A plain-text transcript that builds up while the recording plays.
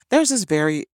There's this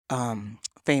very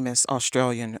famous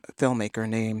Australian filmmaker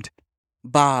named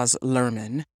Baz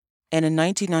Luhrmann, and in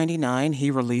 1999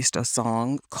 he released a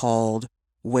song called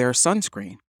 "Wear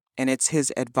Sunscreen," and it's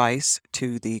his advice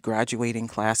to the graduating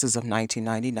classes of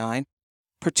 1999,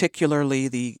 particularly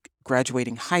the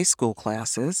graduating high school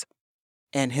classes.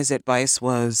 And his advice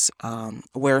was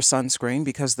wear sunscreen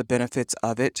because the benefits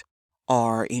of it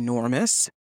are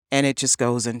enormous. And it just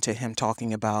goes into him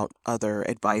talking about other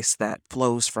advice that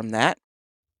flows from that.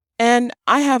 And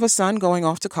I have a son going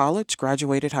off to college,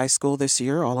 graduated high school this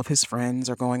year. All of his friends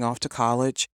are going off to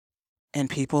college, and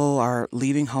people are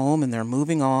leaving home and they're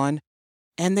moving on.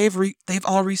 And they've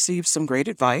all received some great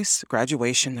advice.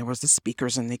 Graduation, there was the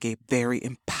speakers, and they gave very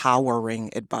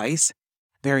empowering advice,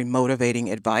 very motivating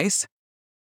advice.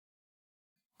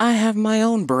 I have my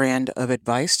own brand of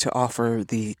advice to offer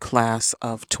the class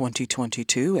of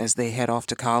 2022 as they head off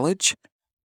to college,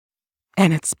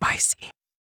 and it's spicy.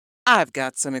 I've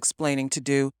got some explaining to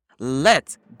do.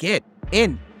 Let's get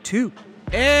into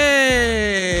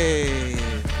it.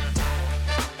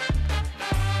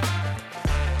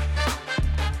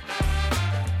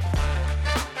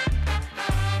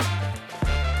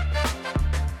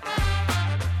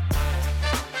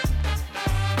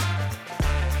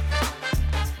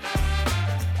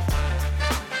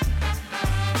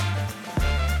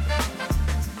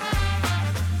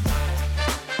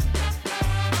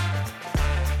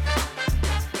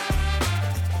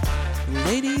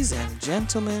 Ladies and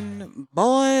gentlemen,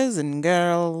 boys and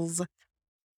girls,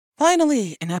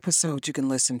 finally an episode you can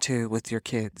listen to with your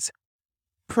kids,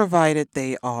 provided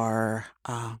they are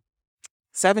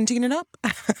 17 and up.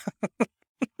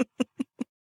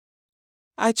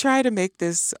 I try to make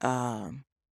this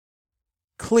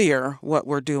clear what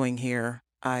we're doing here.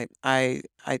 I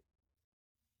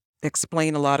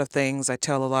explain a lot of things. I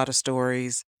tell a lot of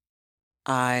stories.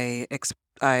 I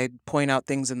point out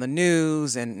things in the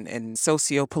news and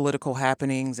socio-political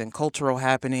happenings and cultural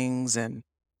happenings and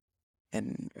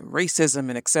racism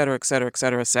and et cetera, et cetera, et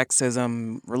cetera,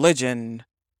 sexism, religion.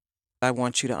 I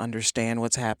want you to understand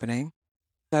what's happening.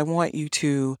 I want you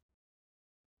to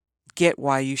get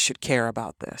why you should care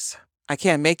about this. I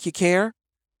can't make you care,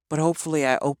 but hopefully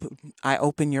I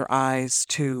open your eyes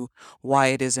to why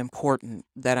it is important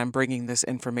that I'm bringing this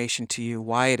information to you,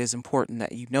 why it is important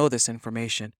that you know this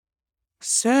information.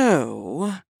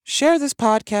 So, share this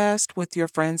podcast with your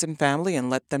friends and family and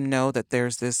let them know that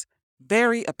there's this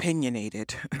very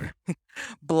opinionated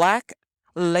Black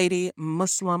lady,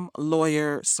 Muslim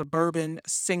lawyer, suburban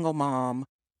single mom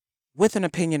with an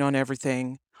opinion on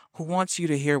everything who wants you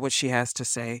to hear what she has to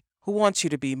say, who wants you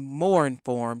to be more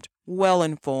informed, well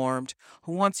informed,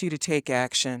 who wants you to take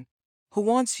action, who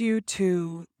wants you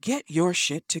to get your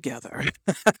shit together.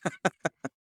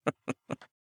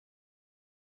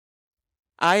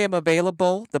 I am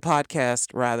available. The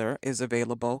podcast, rather, is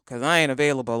available because I ain't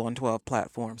available on 12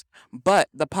 platforms. But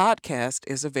the podcast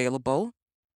is available.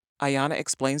 Ayana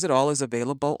Explains It All is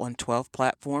available on 12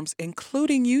 platforms,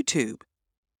 including YouTube.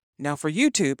 Now, for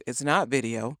YouTube, it's not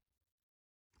video.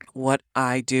 What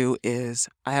I do is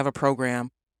I have a program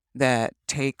that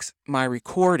takes my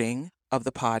recording of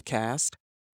the podcast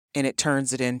and it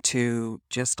turns it into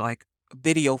just like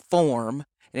video form.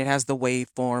 And it has the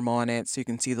waveform on it so you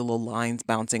can see the little lines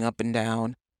bouncing up and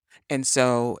down. And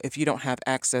so if you don't have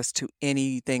access to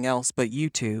anything else but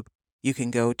YouTube, you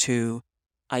can go to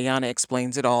Ayana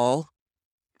Explains It All,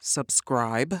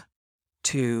 subscribe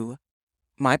to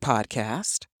my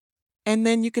podcast, and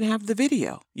then you can have the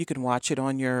video. You can watch it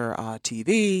on your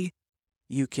TV.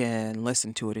 You can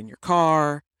listen to it in your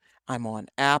car. I'm on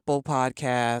Apple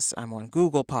Podcasts. I'm on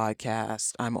Google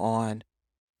Podcasts. I'm on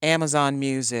Amazon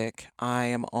Music. I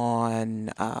am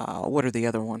on, what are the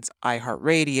other ones?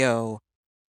 iHeartRadio,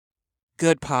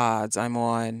 Good Pods. I'm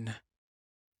on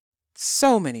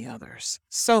so many others.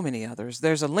 So many others.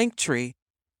 There's a link tree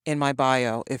in my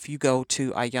bio if you go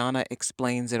to Ayana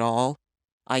Explains It All.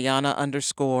 Ayana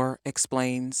underscore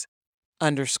explains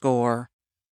underscore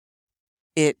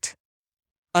it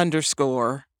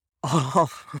underscore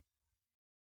all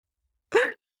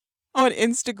on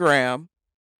Instagram.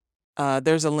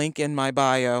 There's a link in my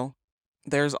bio.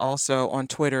 There's also on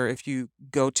Twitter, if you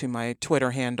go to my Twitter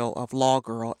handle of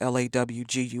Lawgirl,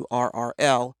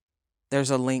 LAWGURRL, there's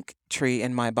a link tree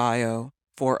in my bio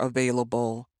for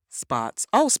available spots.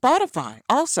 Oh, Spotify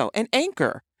also, and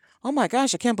Anchor. Oh my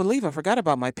gosh, I can't believe I forgot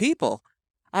about my people.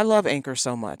 I love Anchor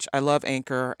so much. I love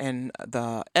Anchor, and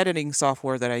the editing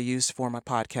software that I use for my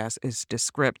podcast is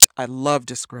Descript. I love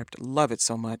Descript, love it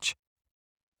so much.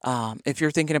 If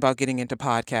you're thinking about getting into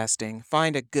podcasting,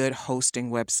 find a good hosting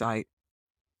website.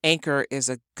 Anchor is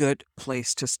a good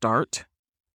place to start.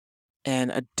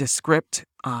 and a Descript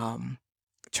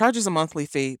charges a monthly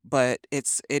fee, but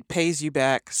it pays you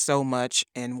back so much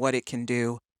in what it can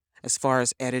do as far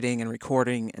as editing and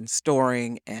recording and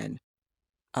storing and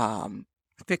um,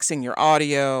 fixing your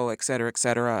audio, et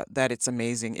cetera, that it's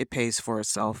amazing. It pays for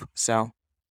itself. So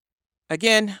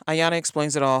again, Ayana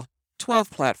explains it all. 12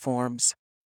 platforms.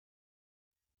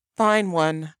 Find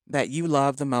one that you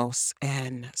love the most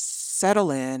and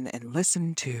settle in and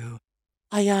listen to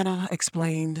Ayana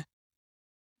explained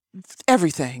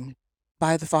everything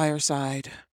by the fireside.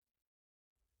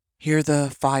 Hear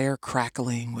the fire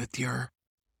crackling with your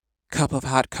cup of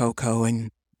hot cocoa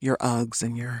and your Uggs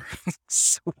and your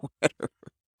sweater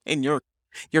and your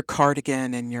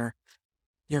cardigan and your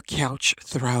couch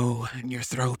throw and your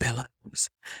throw pillows.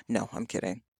 No, I'm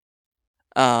kidding.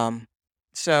 Um,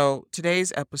 so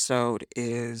today's episode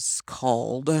is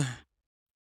called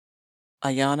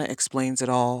Ayana Explains It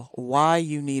All, Why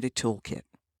You Need a Toolkit.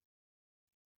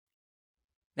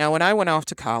 Now, when I went off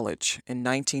to college in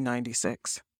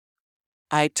 1996,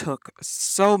 I took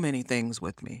so many things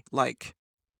with me. Like,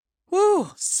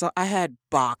 whoo, so I had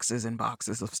boxes and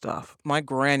boxes of stuff. My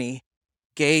granny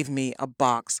gave me a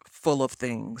box full of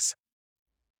things.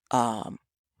 Um,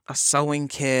 a sewing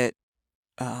kit,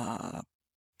 uh,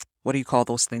 what do you call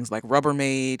those things? Like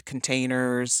Rubbermaid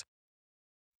containers.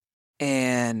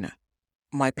 And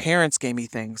my parents gave me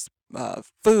things,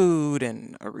 food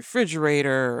and a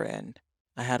refrigerator, and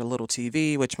I had a little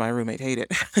TV, which my roommate hated,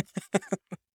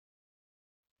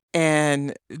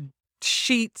 and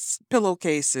sheets,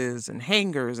 pillowcases, and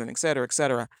hangers, and et cetera, et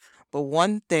cetera. But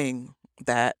one thing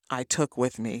that I took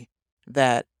with me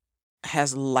that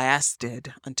has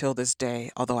lasted until this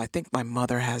day, although I think my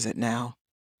mother has it now,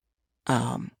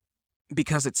 um,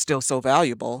 because it's still so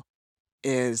valuable,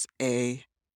 is a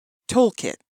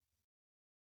toolkit.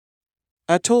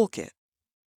 A toolkit.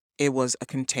 It was a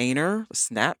container,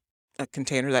 a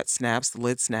container that snaps, the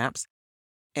lid snaps,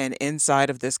 and inside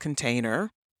of this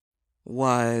container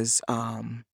was a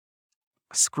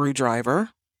screwdriver,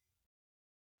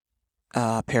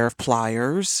 a pair of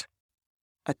pliers,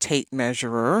 a tape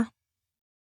measure.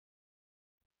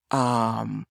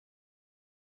 Um,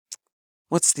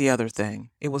 what's the other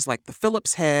thing? It was like the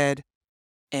Phillips head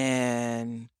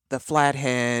and the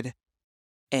flathead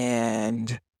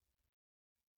and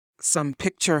some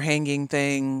picture hanging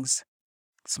things,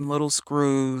 some little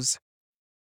screws,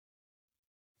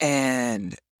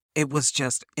 and it was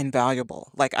just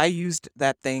invaluable. Like I used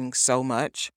that thing so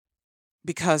much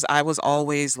because I was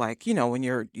always like, when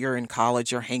you're in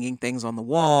college, you're hanging things on the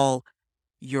wall.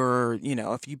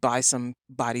 If you buy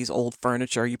somebody's old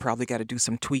furniture, you probably got to do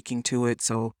some tweaking to it.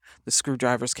 So the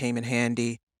screwdrivers came in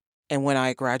handy. And when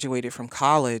I graduated from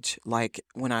college, like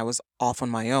when I was off on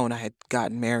my own, I had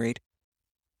gotten married.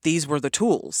 These were the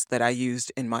tools that I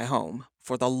used in my home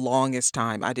for the longest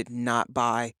time. I did not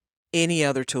buy any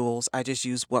other tools. I just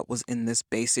used what was in this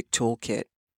basic toolkit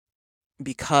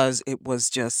because it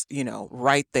was just,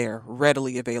 right there,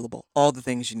 readily available. All the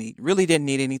things you need. Really didn't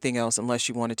need anything else unless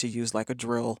you wanted to use like a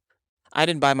drill. I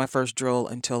didn't buy my first drill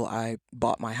until I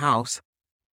bought my house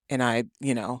and I,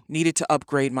 needed to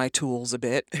upgrade my tools a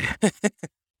bit.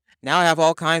 Now I have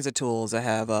all kinds of tools. I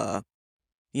have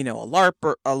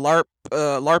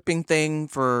LARPing thing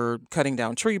for cutting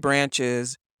down tree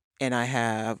branches, and I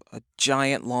have a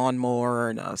giant lawnmower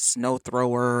and a snow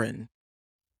thrower, and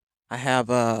I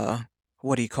have a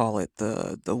what do you call it?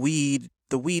 The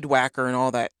weed whacker and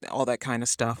all that kind of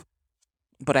stuff.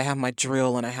 But I have my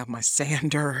drill and I have my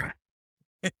sander,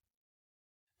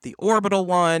 the orbital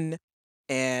one,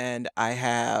 and I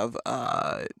have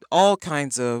all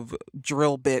kinds of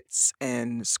drill bits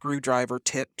and screwdriver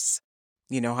tips.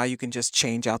 You know how you can just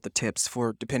change out the tips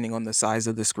for depending on the size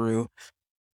of the screw,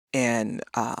 and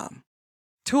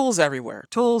tools everywhere.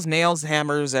 Tools, nails,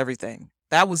 hammers, everything.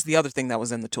 That was the other thing that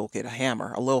was in the toolkit, a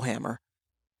hammer, a little hammer.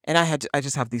 And I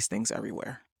just have these things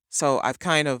everywhere. So I've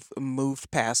kind of moved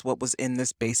past what was in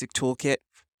this basic toolkit,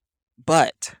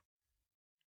 but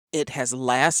it has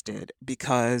lasted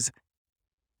because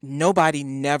nobody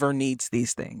never needs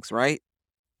these things, right?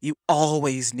 You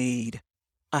always need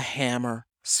a hammer,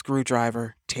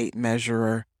 screwdriver, tape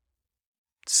measure,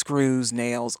 screws,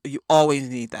 nails. You always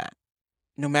need that.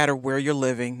 No matter where you're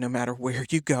living, no matter where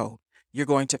you go, you're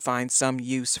going to find some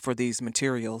use for these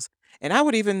materials. And I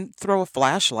would even throw a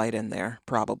flashlight in there,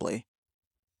 probably.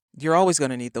 You're always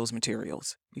going to need those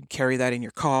materials. You can carry that in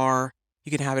your car.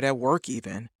 You can have it at work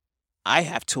even. I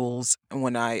have tools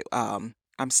when I'm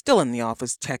still in the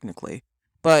office technically,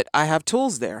 but I have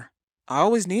tools there. I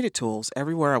always needed tools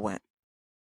everywhere I went.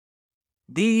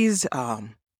 These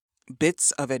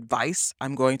bits of advice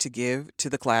I'm going to give to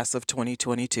the class of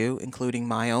 2022, including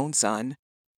my own son,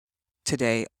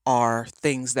 today are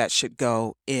things that should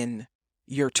go in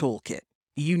your toolkit.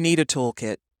 You need a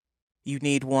toolkit. You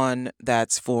need one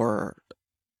that's for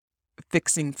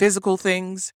fixing physical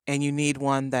things, and you need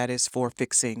one that is for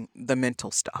fixing the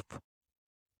mental stuff.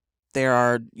 There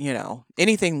are,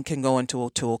 anything can go into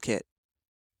a toolkit.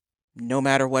 No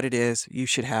matter what it is, you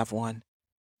should have one.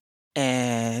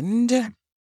 And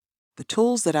the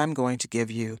tools that I'm going to give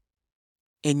you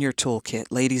in your toolkit,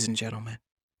 ladies and gentlemen,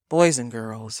 boys and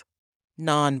girls,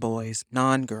 non-boys,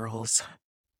 non-girls,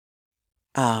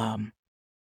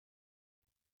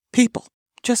 people,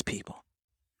 just people.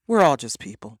 We're all just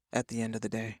people at the end of the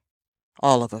day.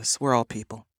 All of us, we're all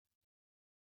people.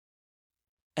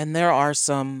 And there are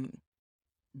some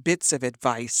bits of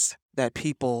advice that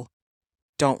people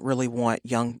don't really want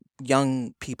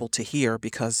young people to hear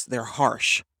because they're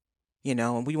harsh.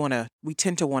 And we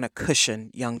tend to want to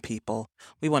cushion young people.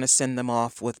 We want to send them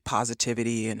off with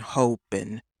positivity and hope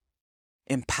and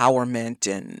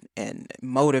empowerment and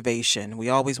motivation. We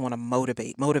always want to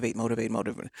motivate.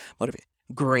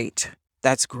 Great.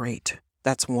 That's great.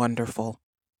 That's wonderful.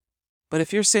 But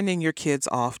if you're sending your kids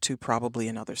off to probably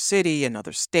another city,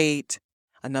 another state,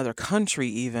 another country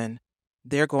even,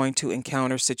 they're going to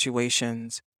encounter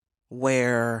situations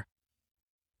where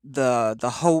the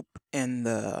hope and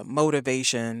the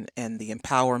motivation and the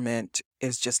empowerment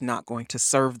is just not going to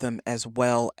serve them as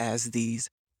well as these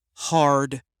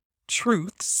hard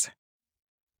truths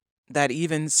that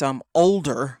even some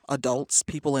older adults,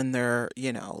 people in their,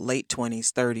 late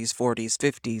 20s, 30s, 40s,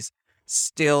 50s,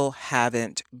 still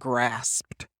haven't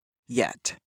grasped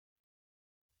yet.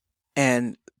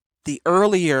 And the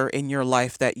earlier in your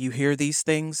life that you hear these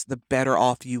things, the better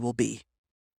off you will be.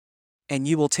 And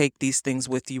you will take these things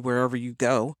with you wherever you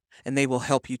go, and they will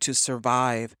help you to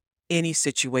survive any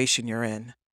situation you're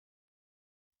in.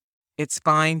 It's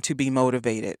fine to be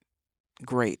motivated.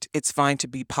 Great. It's fine to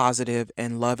be positive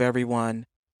and love everyone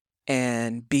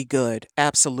and be good.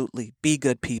 Absolutely. Be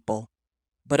good people.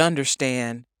 But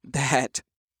understand that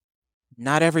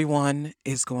not everyone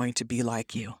is going to be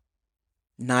like you.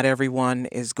 Not everyone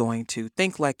is going to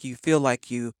think like you, feel like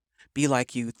you, be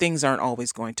like you. Things aren't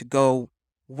always going to go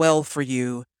well for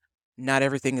you. Not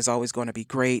everything is always going to be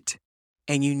great.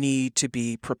 And you need to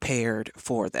be prepared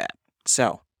for that.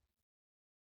 So,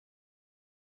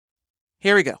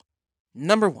 here we go.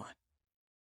 Number 1.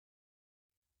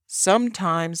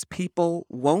 Sometimes people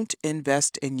won't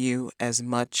invest in you as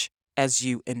much as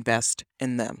you invest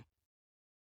in them.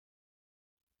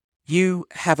 You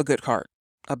have a good heart,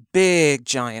 a big,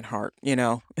 giant heart,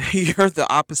 You're the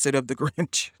opposite of the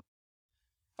Grinch.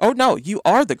 Oh, no, you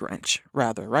are the Grinch,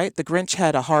 rather, right? The Grinch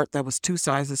had a heart that was 2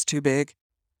 sizes too big.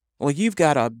 Well, you've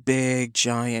got a big,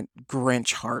 giant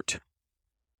Grinch heart.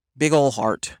 Big old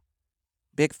heart.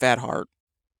 Big fat heart.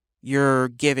 You're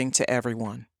giving to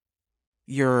everyone.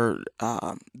 You're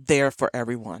there for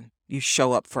everyone. You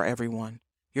show up for everyone.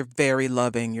 You're very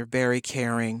loving. You're very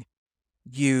caring.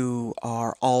 You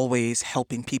are always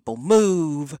helping people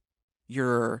move.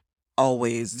 You're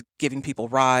always giving people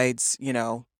rides,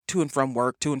 to and from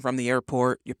work, to and from the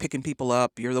airport. You're picking people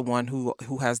up. You're the one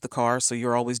who has the car, so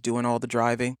you're always doing all the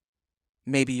driving.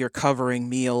 Maybe you're covering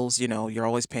meals, you're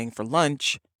always paying for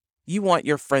lunch. You want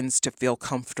your friends to feel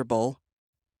comfortable.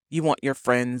 You want your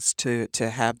friends to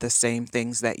have the same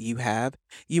things that you have.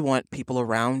 You want people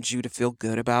around you to feel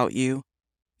good about you.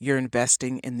 You're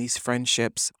investing in these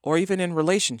friendships or even in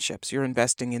relationships. You're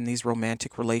investing in these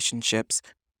romantic relationships.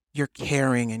 You're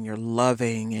caring and you're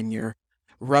loving and you're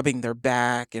rubbing their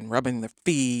back and rubbing their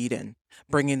feet and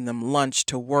bringing them lunch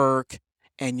to work,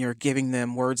 and you're giving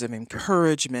them words of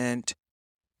encouragement,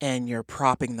 and you're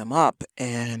propping them up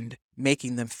and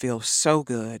making them feel so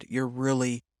good. You're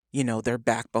really, their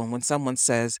backbone. When someone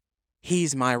says,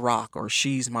 he's my rock or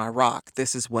she's my rock,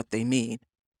 this is what they mean.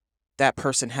 That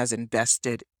person has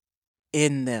invested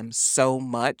in them so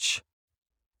much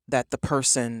that the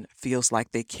person feels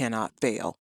like they cannot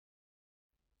fail,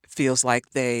 feels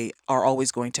like they are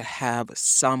always going to have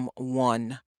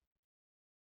someone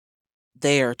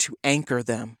there to anchor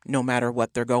them no matter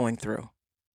what they're going through.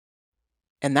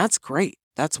 And that's great.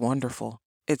 That's wonderful.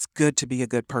 It's good to be a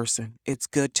good person. It's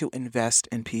good to invest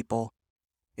in people.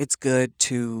 It's good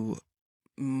to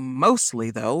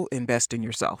mostly, though, invest in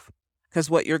yourself. Because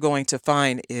what you're going to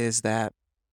find is that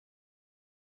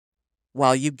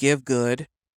while you give good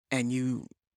and you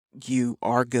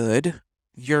are good,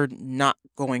 you're not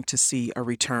going to see a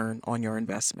return on your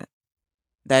investment.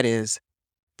 That is,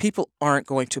 people aren't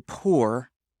going to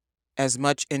pour as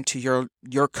much into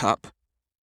your cup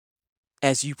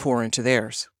as you pour into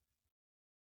theirs.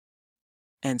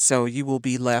 And so you will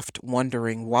be left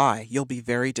wondering why. You'll be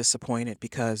very disappointed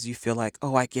because you feel like,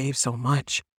 oh, I gave so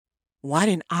much. Why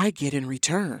didn't I get in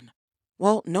return?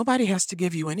 Well, nobody has to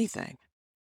give you anything.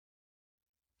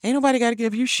 Ain't nobody got to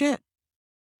give you shit.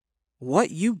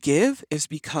 What you give is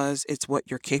because it's what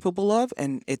you're capable of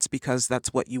and it's because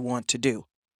that's what you want to do.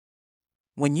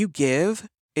 When you give,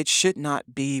 it should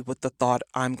not be with the thought,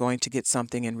 I'm going to get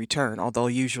something in return, although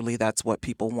usually that's what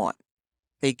people want.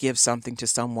 They give something to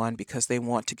someone because they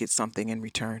want to get something in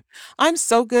return. I'm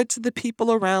so good to the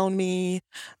people around me.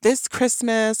 This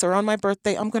Christmas or on my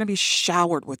birthday, I'm going to be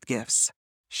showered with gifts.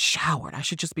 Showered. I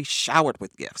should just be showered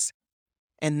with gifts.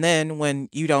 And then when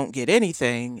you don't get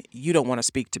anything, you don't want to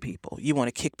speak to people. You want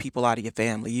to kick people out of your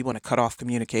family. You want to cut off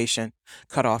communication,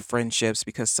 cut off friendships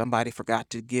because somebody forgot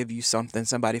to give you something.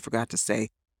 Somebody forgot to say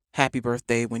happy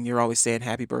birthday when you're always saying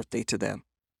happy birthday to them.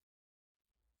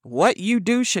 What you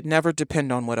do should never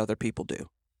depend on what other people do.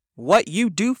 What you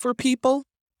do for people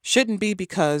shouldn't be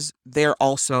because they're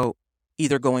also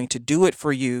either going to do it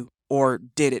for you or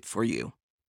did it for you.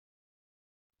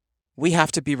 We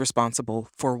have to be responsible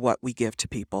for what we give to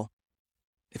people.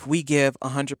 If we give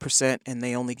 100% and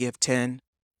they only give 10,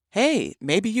 hey,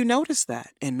 maybe you notice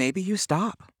that and maybe you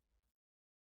stop.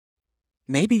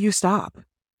 Maybe you stop.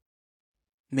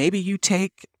 Maybe you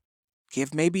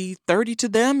give maybe 30 to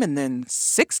them and then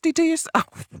 60 to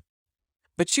yourself.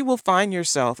 But you will find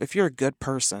yourself, if you're a good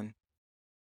person,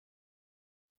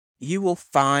 you will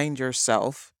find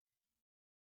yourself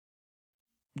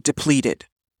depleted.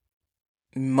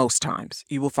 Most times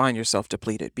you will find yourself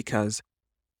depleted because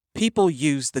people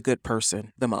use the good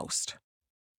person the most.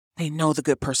 They know the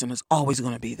good person is always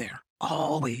going to be there.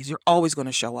 Always. You're always going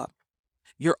to show up.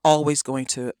 You're always going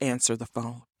to answer the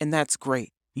phone. And that's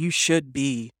great. You should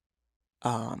be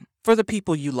for the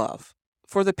people you love,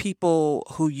 for the people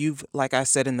who you've, like I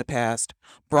said in the past,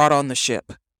 brought on the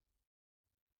ship.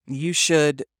 You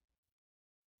should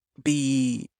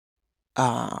be,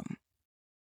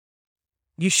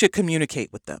 you should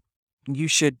communicate with them. You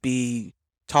should be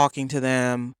talking to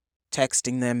them,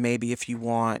 texting them maybe if you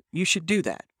want. You should do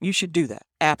that. You should do that.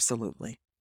 Absolutely.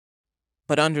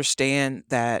 But understand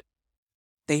that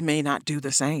they may not do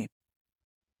the same.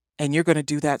 And you're going to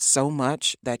do that so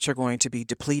much that you're going to be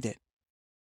depleted.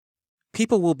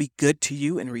 People will be good to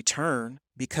you in return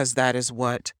because that is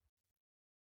what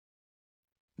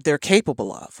they're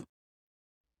capable of.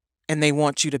 And they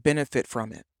want you to benefit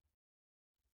from it.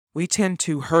 We tend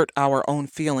to hurt our own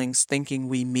feelings thinking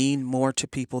we mean more to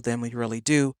people than we really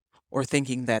do, or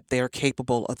thinking that they're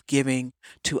capable of giving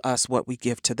to us what we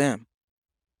give to them.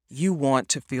 You want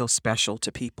to feel special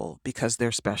to people because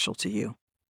they're special to you.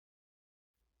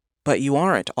 But you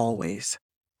aren't always.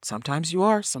 Sometimes you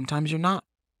are, sometimes you're not.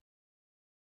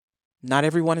 Not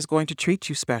everyone is going to treat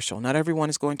you special. Not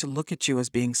everyone is going to look at you as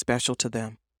being special to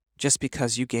them just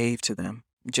because you gave to them,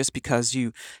 just because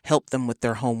you helped them with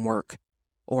their homework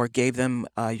or gave them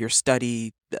your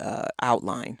study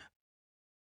outline.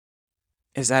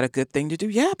 Is that a good thing to do?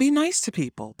 Yeah, be nice to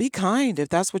people. Be kind if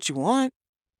that's what you want.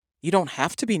 You don't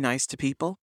have to be nice to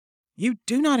people. You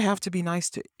do not have to be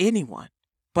nice to anyone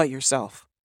but yourself.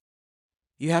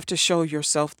 You have to show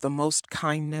yourself the most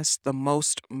kindness, the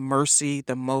most mercy,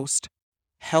 the most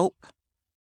help.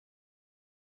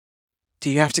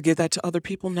 Do you have to give that to other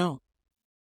people? No.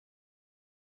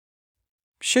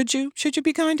 Should you? Should you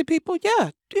be kind to people?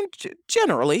 Yeah,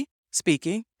 generally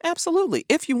speaking, absolutely,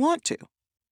 if you want to.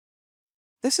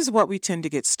 This is what we tend to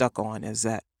get stuck on is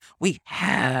that we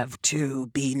have to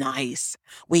be nice.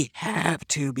 We have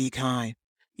to be kind.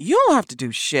 You don't have to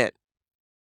do shit.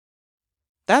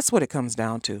 That's what it comes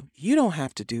down to. You don't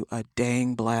have to do a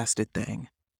dang blasted thing.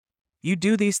 You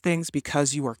do these things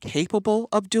because you are capable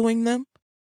of doing them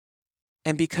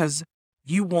and because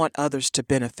you want others to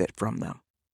benefit from them.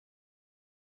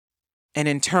 And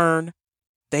in turn,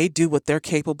 they do what they're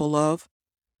capable of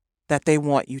that they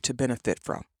want you to benefit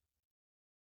from.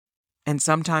 And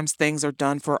sometimes things are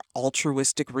done for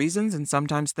altruistic reasons, and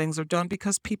sometimes things are done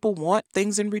because people want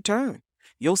things in return.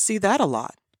 You'll see that a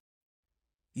lot.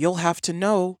 You'll have to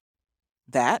know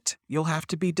that. You'll have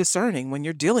to be discerning when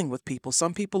you're dealing with people.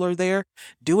 Some people are there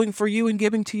doing for you and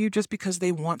giving to you just because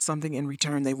they want something in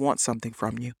return. They want something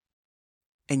from you.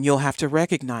 And you'll have to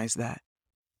recognize that.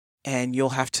 And you'll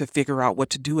have to figure out what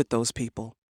to do with those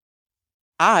people.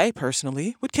 I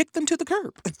personally would kick them to the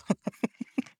curb.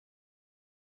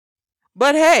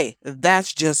 But hey,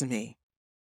 that's just me.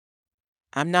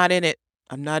 I'm not in it.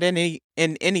 I'm not in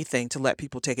anything to let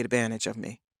people take advantage of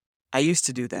me. I used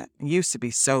to do that. I used to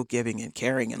be so giving and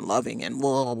caring and loving and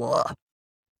blah, blah.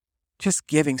 just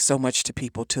giving so much to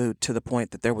people to the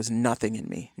point that there was nothing in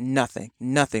me.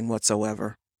 Nothing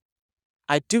whatsoever.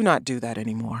 I do not do that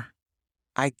anymore.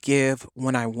 I give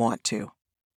when I want to.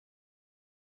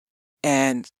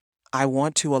 And I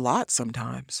want to a lot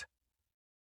sometimes.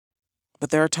 But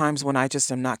there are times when I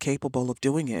just am not capable of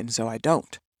doing it, and so I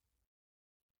don't.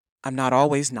 I'm not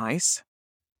always nice.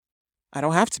 I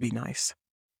don't have to be nice.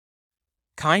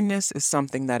 Kindness is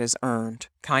something that is earned.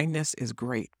 Kindness is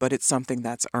great, but it's something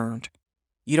that's earned.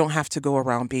 You don't have to go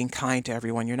around being kind to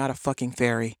everyone. You're not a fucking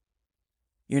fairy.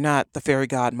 You're not the fairy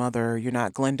godmother. You're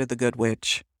not Glinda the Good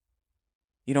Witch.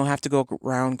 You don't have to go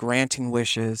around granting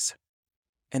wishes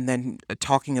and then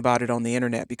talking about it on the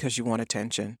internet because you want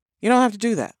attention. You don't have to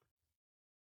do that.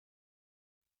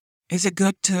 Is it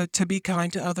good to be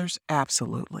kind to others?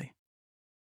 Absolutely.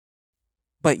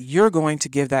 But you're going to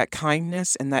give that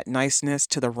kindness and that niceness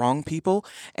to the wrong people,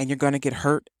 and you're going to get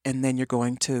hurt, and then you're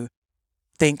going to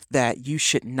think that you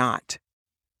should not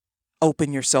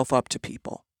open yourself up to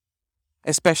people,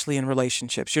 especially in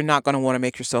relationships. You're not going to want to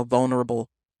make yourself vulnerable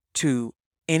to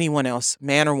anyone else,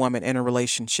 man or woman, in a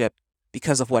relationship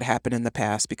because of what happened in the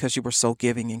past, because you were so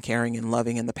giving and caring and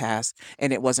loving in the past,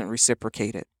 and it wasn't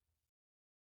reciprocated.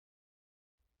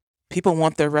 People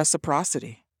want their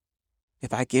reciprocity.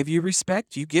 If I give you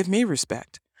respect, you give me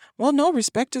respect. Well, no,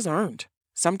 respect is earned.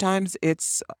 Sometimes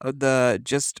it's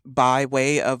just by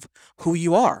way of who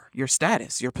you are, your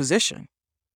status, your position.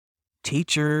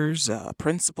 Teachers,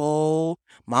 principal,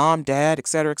 mom, dad, et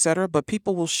cetera, but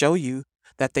people will show you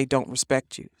that they don't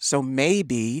respect you. So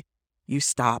maybe you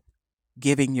stop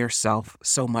giving yourself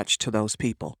so much to those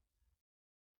people.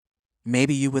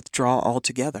 Maybe you withdraw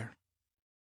altogether.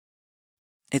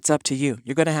 It's up to you.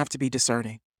 You're going to have to be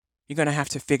discerning. You're going to have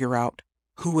to figure out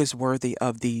who is worthy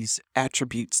of these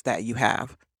attributes that you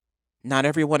have. Not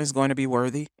everyone is going to be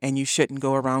worthy, and you shouldn't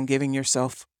go around giving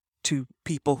yourself to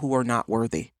people who are not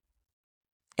worthy.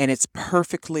 And it's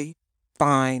perfectly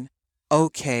fine,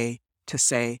 okay to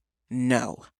say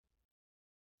no,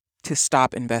 to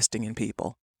stop investing in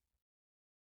people.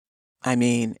 I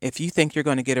mean, if you think you're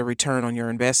going to get a return on your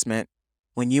investment,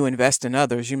 when you invest in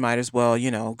others, you might as well,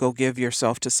 go give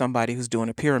yourself to somebody who's doing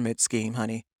a pyramid scheme,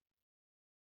 honey.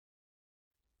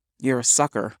 You're a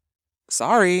sucker.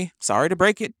 Sorry to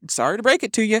break it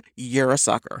to you. You're a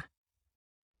sucker.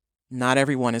 Not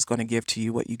everyone is going to give to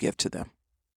you what you give to them.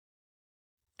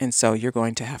 And so you're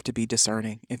going to have to be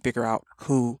discerning and figure out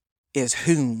who is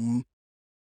whom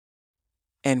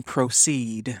and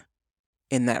proceed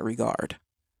in that regard.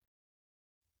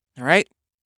 All right?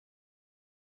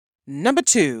 Number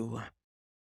 2,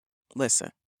 listen.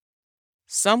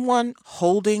 Someone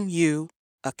holding you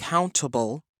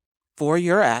accountable for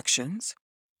your actions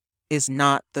is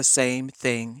not the same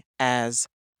thing as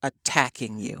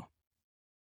attacking you.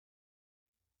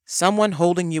 Someone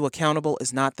holding you accountable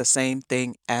is not the same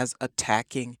thing as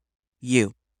attacking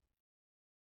you.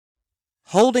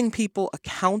 Holding people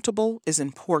accountable is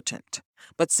important,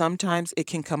 but sometimes it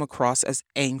can come across as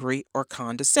angry or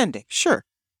condescending. Sure,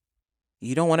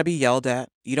 you don't want to be yelled at.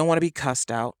 You don't want to be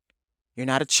cussed out. You're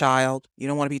not a child. You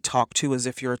don't want to be talked to as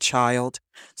if you're a child,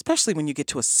 especially when you get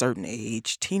to a certain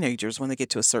age. Teenagers, when they get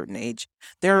to a certain age,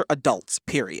 they're adults,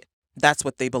 period. That's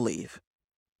what they believe.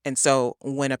 And so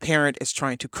when a parent is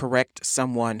trying to correct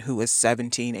someone who is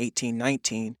 17, 18,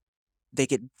 19, they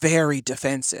get very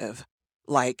defensive.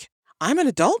 Like, I'm an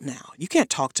adult now. You can't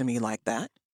talk to me like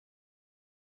that.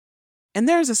 And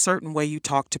there's a certain way you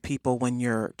talk to people when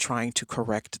you're trying to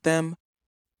correct them.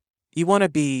 You want to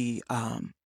be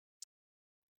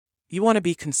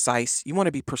concise. You want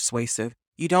to be persuasive.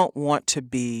 You don't want to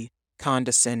be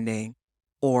condescending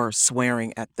or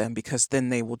swearing at them, because then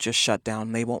they will just shut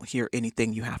down. They won't hear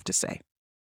anything you have to say.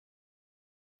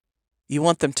 You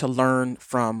want them to learn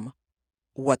from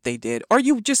what they did, or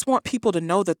you just want people to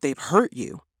know that they've hurt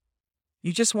you.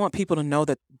 You just want people to know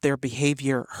that their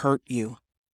behavior hurt you.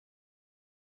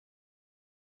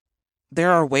 There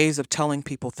are ways of telling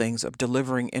people things, of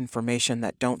delivering information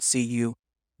that don't see you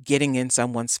getting in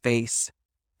someone's face,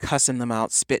 cussing them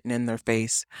out, spitting in their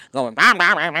face, going, "Blah,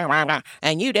 blah, blah, blah, blah, blah,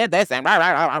 and you did this, and blah,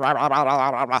 blah, blah, blah, blah,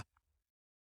 blah, blah, blah."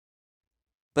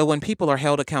 But when people are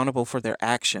held accountable for their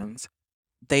actions,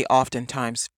 they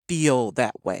oftentimes feel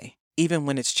that way, even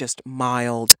when it's just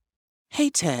mild. Hey,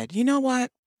 Ted, you know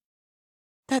what?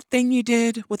 That thing you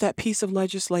did with that piece of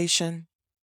legislation,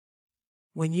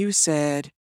 when you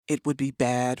said it would be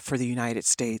bad for the United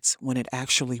States when it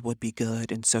actually would be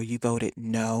good, and so you voted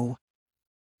no.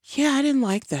 Yeah, I didn't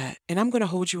like that, and I'm going to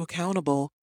hold you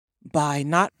accountable by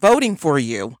not voting for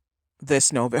you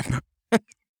this November.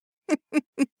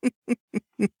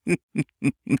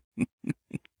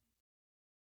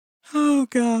 Oh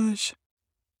gosh.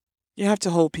 You have to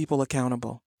hold people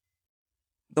accountable.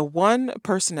 The one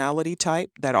personality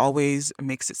type that always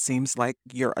makes it seems like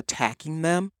you're attacking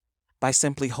them by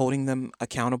simply holding them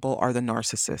accountable are the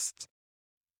narcissists.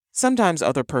 Sometimes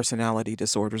other personality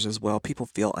disorders as well. People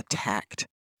feel attacked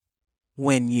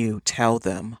when you tell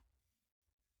them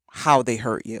how they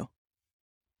hurt you,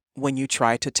 when you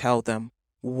try to tell them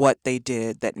what they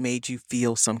did that made you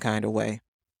feel some kind of way.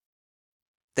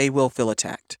 They will feel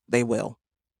attacked. They will.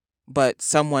 But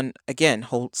someone, again,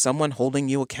 someone holding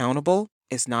you accountable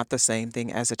is not the same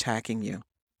thing as attacking you.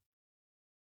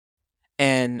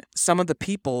 And some of the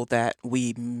people that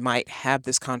we might have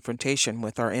this confrontation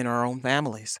with are in our own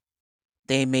families.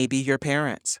 They may be your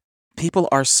parents. People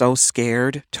are so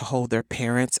scared to hold their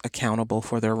parents accountable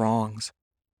for their wrongs.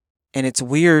 And it's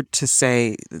weird to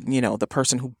say, the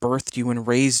person who birthed you and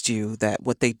raised you, that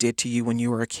what they did to you when you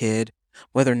were a kid,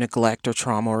 whether neglect or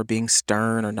trauma or being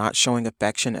stern or not showing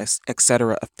affection,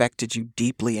 etc., affected you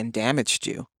deeply and damaged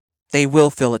you. They will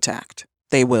feel attacked.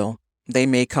 They will. They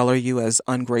may color you as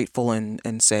ungrateful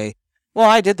and say, well,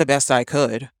 I did the best I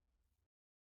could.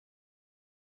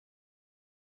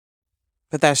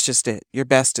 But that's just it. Your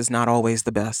best is not always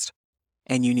the best.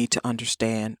 And you need to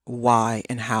understand why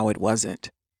and how it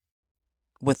wasn't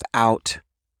without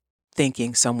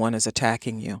thinking someone is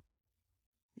attacking you.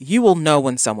 You will know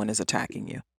when someone is attacking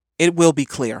you. It will be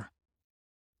clear.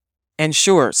 And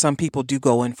sure, some people do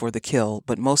go in for the kill,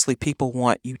 but mostly people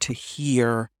want you to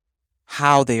hear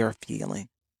how they are feeling.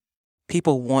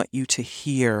 People want you to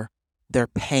hear their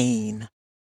pain.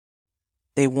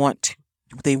 They want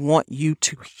you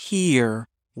to hear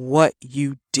what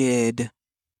you did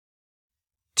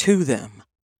to them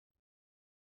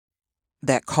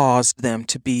that caused them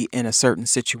to be in a certain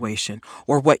situation,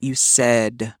 or what you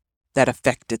said that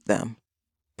affected them.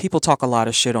 People talk a lot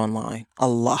of shit online. A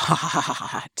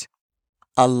lot.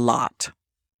 A lot.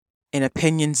 And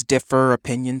opinions differ,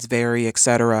 opinions vary,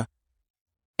 etc.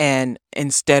 And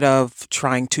instead of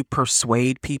trying to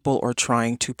persuade people or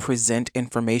trying to present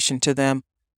information to them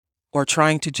or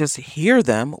trying to just hear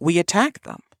them, we attack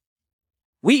them.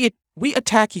 We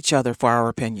attack each other for our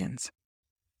opinions.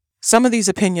 Some of these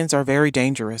opinions are very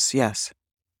dangerous, yes.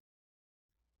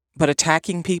 But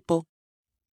attacking people,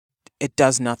 it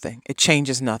does nothing. It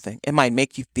changes nothing. It might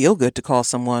make you feel good to call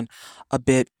someone a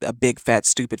big, fat,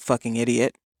 stupid fucking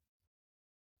idiot.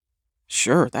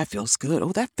 Sure, that feels good.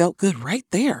 Oh, that felt good right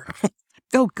there.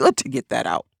 Felt good to get that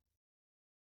out.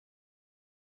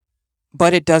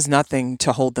 But it does nothing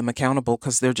to hold them accountable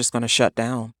because they're just going to shut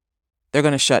down. They're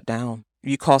going to shut down.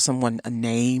 You call someone a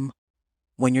name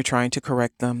when you're trying to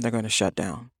correct them, they're going to shut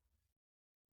down.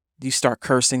 You start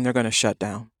cursing, they're going to shut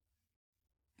down.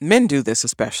 Men do this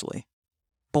especially.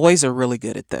 Boys are really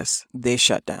good at this. They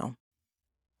shut down.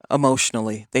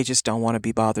 Emotionally, they just don't want to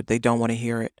be bothered. They don't want to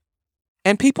hear it.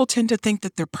 And people tend to think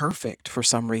that they're perfect for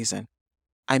some reason.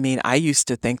 I mean, I used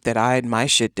to think that my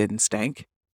shit didn't stink.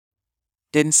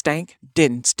 Didn't stink?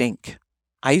 Didn't stink.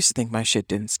 I used to think my shit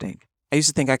didn't stink. I used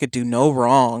to think I could do no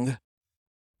wrong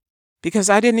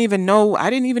because I didn't even know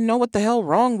what the hell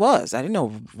wrong was. I didn't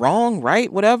know wrong,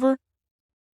 right, whatever.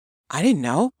 I didn't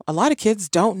know. A lot of kids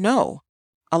don't know.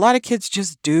 A lot of kids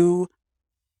just do.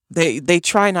 They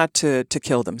try not to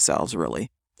kill themselves, really.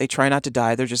 They try not to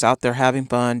die. They're just out there having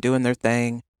fun, doing their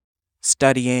thing,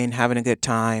 studying, having a good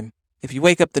time. If you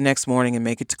wake up the next morning and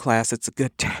make it to class, it's a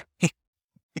good day.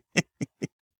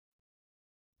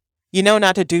 You know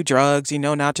not to do drugs. You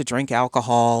know not to drink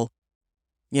alcohol.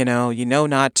 You know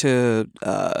not to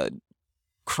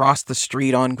cross the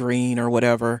street on green or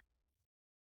whatever.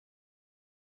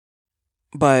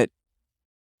 But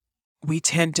we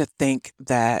tend to think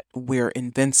that we're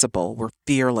invincible, we're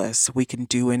fearless, we can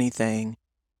do anything.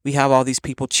 We have all these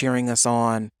people cheering us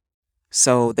on,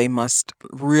 so they must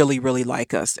really, really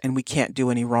like us, and we can't do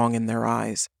any wrong in their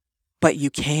eyes. But you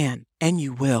can, and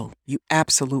you will. You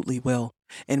absolutely will.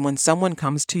 And when someone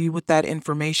comes to you with that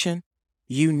information,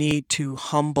 you need to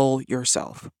humble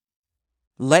yourself.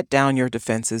 Let down your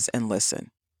defenses and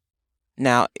listen.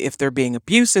 Now, if they're being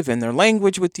abusive in their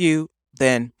language with you,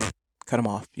 then cut them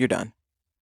off. You're done.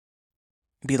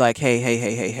 Be like, hey, hey,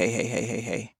 hey, hey, hey, hey, hey, hey,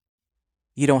 hey.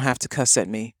 You don't have to cuss at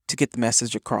me to get the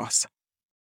message across.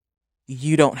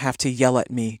 You don't have to yell at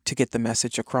me to get the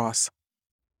message across.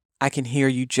 I can hear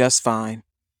you just fine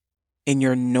in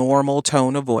your normal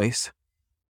tone of voice.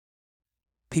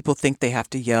 People think they have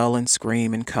to yell and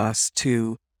scream and cuss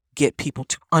to get people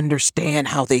to understand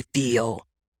how they feel.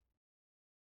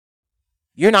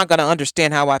 You're not going to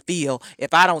understand how I feel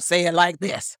if I don't say it like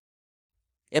this.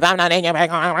 If I'm not in your back.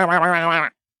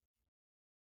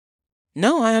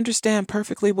 No, I understand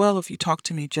perfectly well if you talk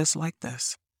to me just like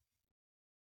this.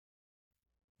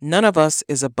 None of us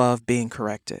is above being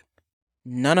corrected.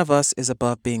 None of us is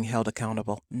above being held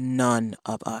accountable. None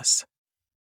of us.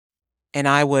 And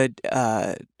I would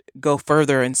go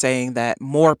further in saying that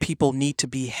more people need to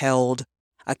be held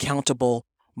accountable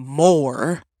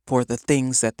more for the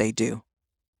things that they do.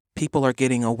 People are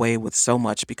getting away with so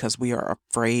much because we are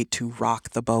afraid to rock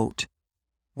the boat.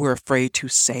 We're afraid to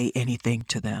say anything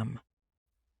to them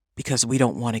because we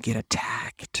don't want to get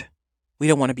attacked. We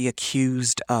don't want to be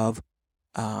accused of,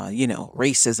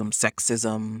 racism,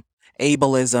 sexism,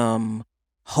 ableism,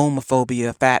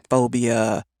 homophobia, fat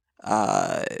phobia,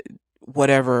 uh,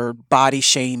 whatever, body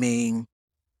shaming,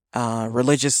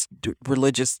 religious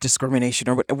discrimination,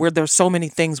 or where there's so many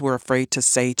things we're afraid to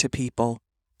say to people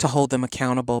to hold them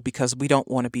accountable because we don't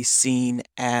want to be seen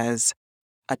as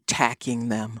attacking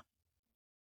them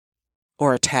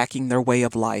or attacking their way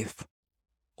of life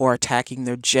or attacking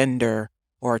their gender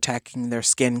or attacking their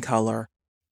skin color.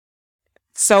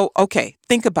 So, okay,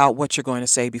 think about what you're going to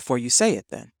say before you say it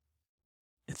then.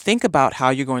 Think about how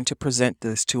you're going to present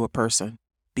this to a person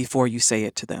before you say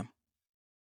it to them.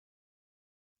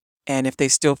 And if they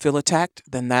still feel attacked,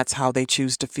 then that's how they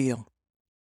choose to feel.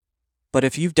 But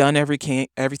if you've done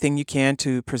everything you can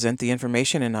to present the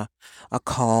information in a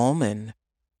calm and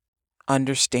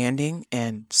understanding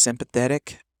and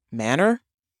sympathetic manner,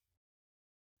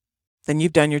 then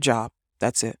you've done your job.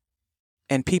 That's it.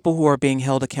 And people who are being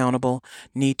held accountable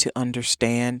need to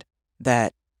understand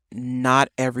that not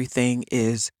everything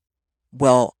is,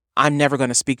 well, I'm never going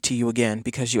to speak to you again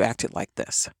because you acted like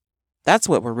this. That's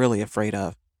what we're really afraid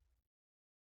of.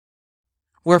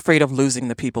 We're afraid of losing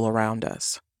the people around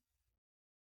us.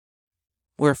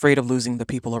 We're afraid of losing the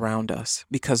people around us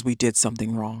because we did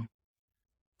something wrong,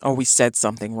 or we said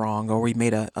something wrong, or we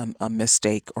made a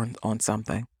mistake on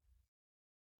something.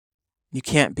 You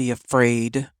can't be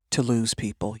afraid to lose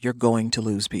people. You're going to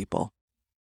lose people.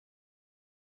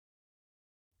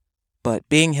 But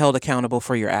being held accountable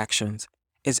for your actions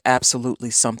is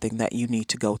absolutely something that you need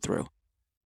to go through.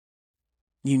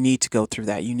 You need to go through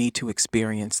that. You need to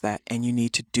experience that. And you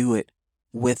need to do it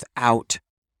without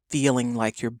feeling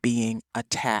like you're being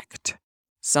attacked.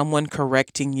 Someone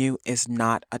correcting you is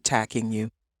not attacking you.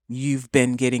 You've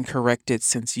been getting corrected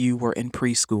since you were in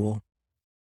preschool.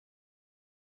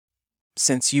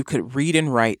 Since you could read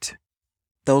and write,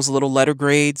 those little letter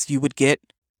grades you would get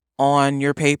on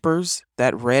your papers,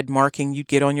 that red marking you'd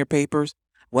get on your papers,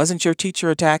 wasn't your teacher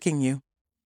attacking you.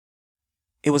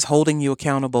 It was holding you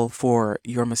accountable for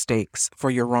your mistakes, for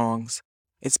your wrongs.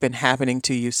 It's been happening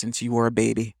to you since you were a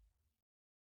baby.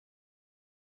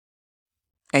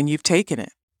 And you've taken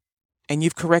it. And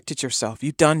you've corrected yourself.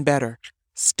 You've done better.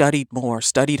 Studied more,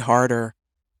 studied harder,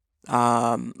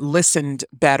 listened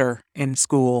better in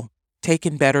school,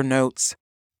 taken better notes.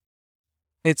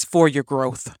 It's for your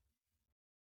growth.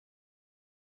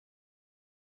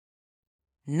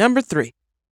 Number 3.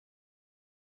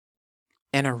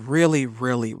 And a really,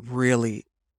 really, really,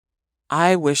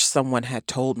 I wish someone had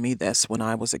told me this when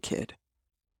I was a kid.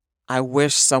 I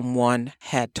wish someone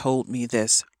had told me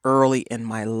this early in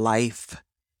my life.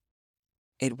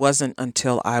 It wasn't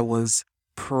until I was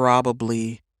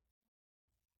probably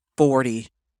 40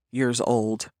 years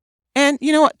old. And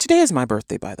you know what? Today is my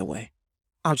birthday, by the way.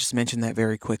 I'll just mention that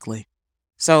very quickly.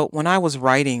 So when I was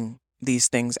writing these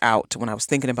things out, when I was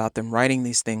thinking about them, writing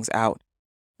these things out,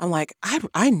 I'm like,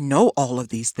 I know all of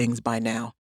these things by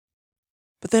now.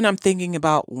 But then I'm thinking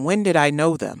about, when did I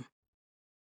know them?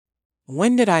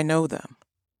 When did I know them?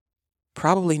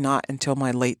 Probably not until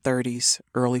my late 30s,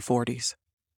 early 40s.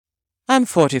 I'm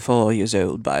 44 years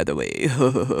old, by the way.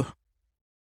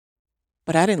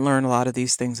 But I didn't learn a lot of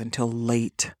these things until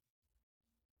late,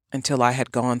 until I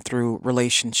had gone through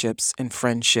relationships and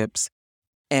friendships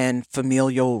and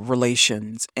familial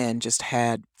relations and just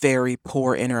had very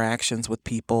poor interactions with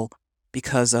people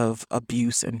because of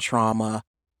abuse and trauma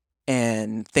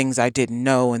and things I didn't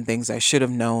know and things I should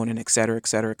have known, and et cetera, et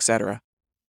cetera, et cetera.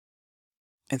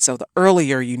 And so the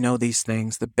earlier you know these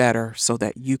things, the better, so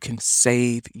that you can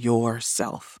save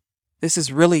yourself. This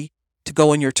is really to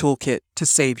go in your toolkit to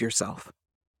save yourself.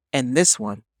 And this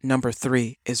one, number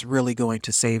 3, is really going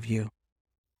to save you.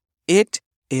 It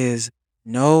is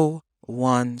no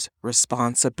one's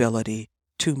responsibility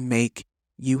to make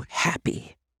you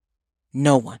happy.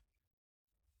 No one.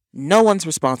 No one's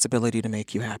responsibility to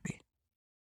make you happy.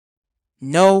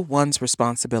 No one's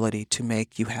responsibility to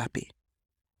make you happy.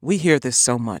 We hear this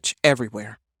so much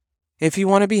everywhere. If you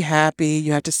want to be happy,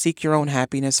 you have to seek your own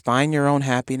happiness, find your own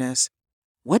happiness.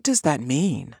 What does that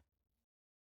mean?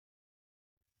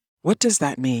 What does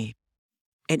that mean?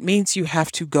 It means you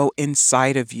have to go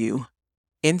inside of you,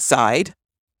 inside,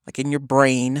 like in your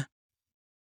brain,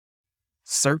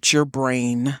 search your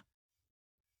brain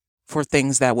for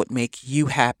things that would make you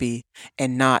happy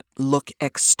and not look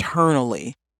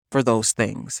externally for those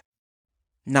things.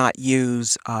 Not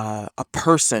use a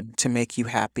person to make you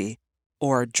happy,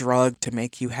 or a drug to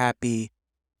make you happy,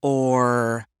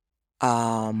 or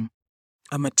um,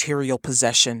 a material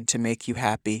possession to make you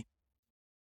happy.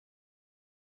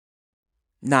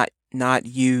 Not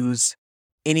use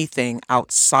anything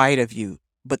outside of you,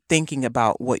 but thinking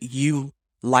about what you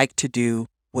like to do,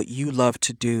 what you love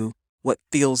to do, what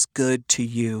feels good to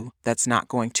you, that's not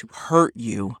going to hurt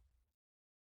you,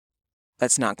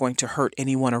 that's not going to hurt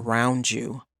anyone around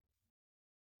you,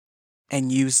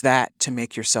 and use that to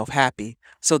make yourself happy,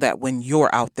 so that when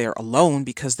you're out there alone,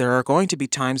 because there are going to be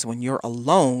times when you're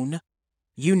alone,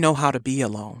 you know how to be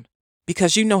alone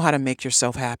because you know how to make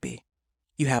yourself happy.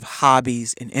 You have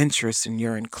hobbies and interests, and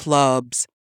you're in clubs,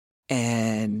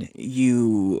 and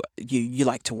you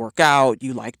like to work out,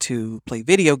 you like to play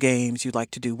video games, you like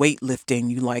to do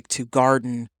weightlifting, you like to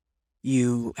garden,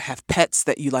 you have pets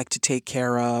that you like to take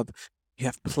care of, you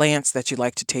have plants that you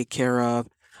like to take care of,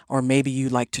 or maybe you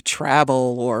like to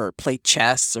travel or play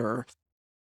chess or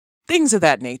things of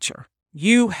that nature.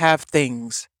 You have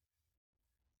things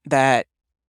that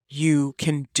you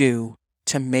can do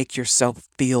to make yourself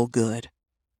feel good,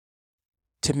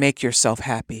 to make yourself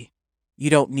happy.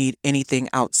 You don't need anything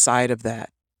outside of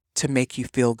that to make you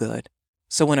feel good.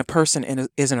 So when a person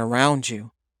isn't around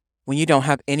you, when you don't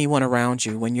have anyone around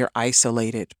you, when you're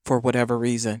isolated for whatever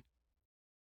reason,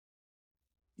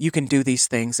 you can do these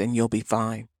things and you'll be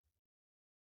fine.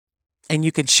 And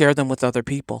you can share them with other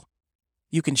people.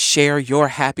 You can share your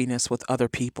happiness with other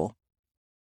people.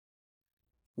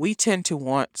 We tend to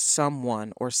want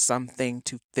someone or something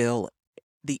to fill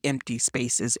the empty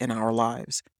spaces in our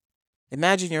lives.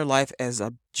 Imagine your life as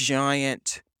a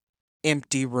giant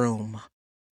empty room.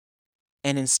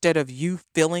 And instead of you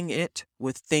filling it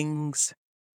with things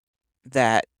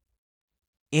that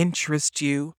interest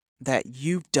you, that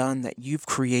you've done, that you've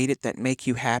created, that make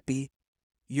you happy,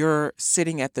 you're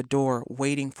sitting at the door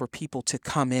waiting for people to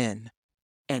come in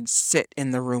and sit in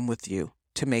the room with you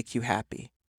to make you happy,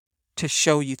 to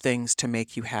show you things to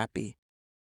make you happy,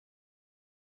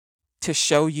 to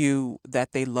show you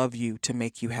that they love you to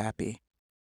make you happy,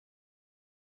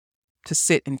 to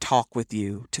sit and talk with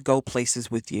you, to go places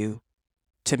with you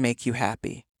to make you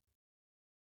happy.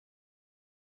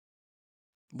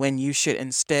 When you should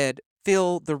instead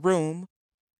fill the room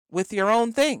with your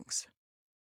own things.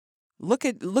 Look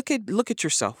at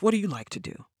yourself. What do you like to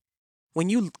do? When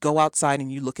you go outside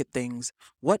and you look at things,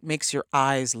 what makes your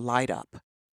eyes light up?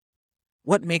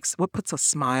 What puts a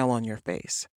smile on your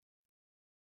face?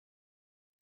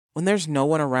 When there's no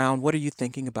one around, what are you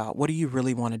thinking about? What do you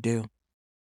really want to do?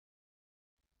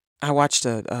 I watched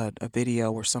a video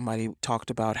where somebody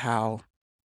talked about how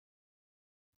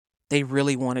they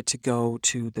really wanted to go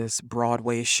to this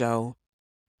Broadway show.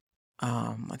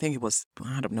 I think it was,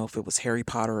 I don't know if it was Harry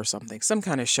Potter or something, some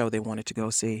kind of show they wanted to go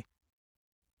see.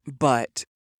 But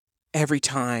every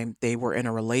time they were in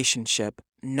a relationship,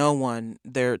 no one,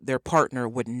 their partner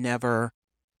would never,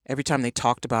 every time they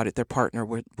talked about it, their partner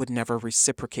would never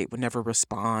reciprocate, would never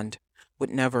respond, would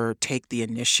never take the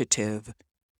initiative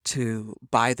to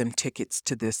buy them tickets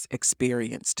to this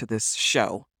experience, to this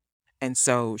show. And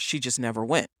so she just never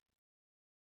went.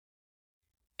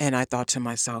 And I thought to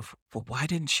myself, well, why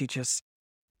didn't she just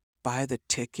buy the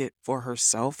ticket for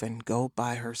herself and go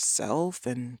by herself,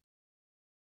 and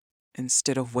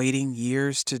instead of waiting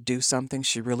years to do something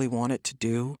she really wanted to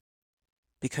do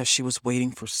because she was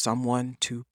waiting for someone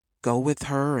to go with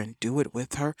her and do it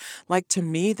with her? Like, to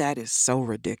me, that is so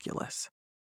ridiculous.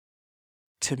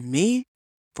 To me,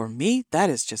 for me,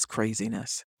 that is just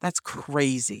craziness. That's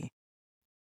crazy.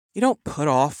 You don't put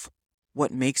off what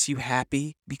makes you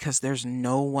happy because there's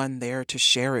no one there to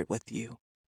share it with you.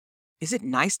 Is it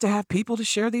nice to have people to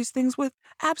share these things with?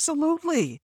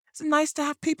 Absolutely. Is it nice to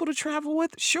have people to travel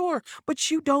with? Sure.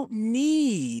 But you don't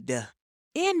need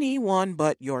anyone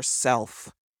but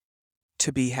yourself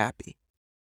to be happy.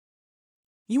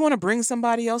 You want to bring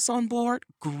somebody else on board?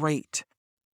 Great.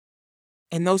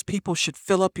 And those people should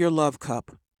fill up your love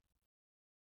cup.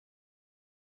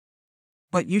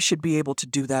 But you should be able to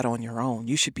do that on your own.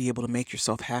 You should be able to make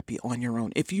yourself happy on your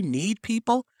own. If you need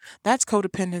people, that's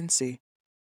codependency.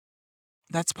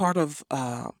 That's part of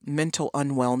mental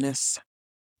unwellness.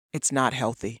 It's not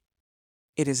healthy.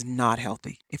 It is not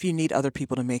healthy. If you need other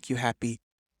people to make you happy,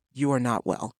 you are not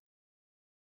well.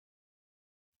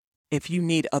 If you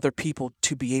need other people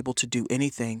to be able to do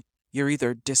anything, you're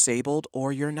either disabled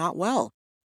or you're not well.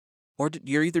 or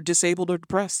you're either disabled or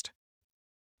depressed.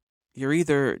 You're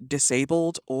either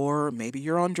disabled or maybe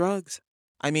you're on drugs.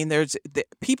 I mean, there's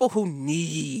people who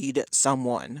need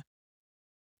someone.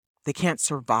 They can't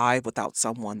survive without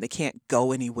someone. They can't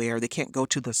go anywhere. They can't go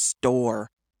to the store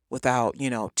without,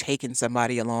 taking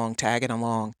somebody along, tagging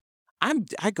along.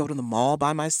 I go to the mall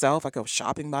by myself. I go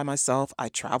shopping by myself. I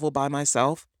travel by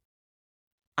myself.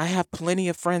 I have plenty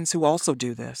of friends who also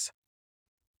do this.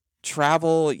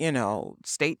 Travel,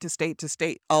 state to state to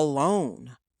state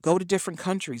alone. Go to different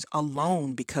countries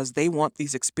alone because they want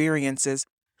these experiences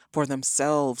for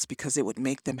themselves because it would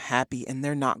make them happy and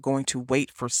they're not going to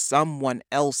wait for someone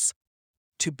else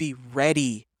to be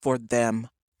ready for them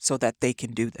so that they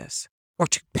can do this or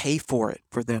to pay for it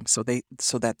for them so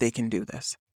that they can do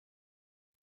this.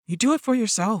 You do it for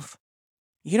yourself.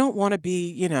 You don't want to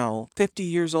be, 50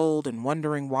 years old and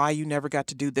wondering why you never got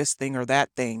to do this thing or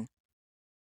that thing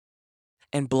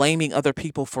and blaming other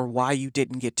people for why you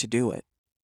didn't get to do it.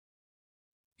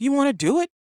 You want to do it?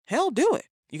 Hell, do it.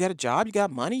 You got a job, you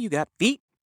got money, you got feet.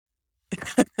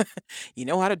 You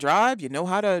know how to drive, you know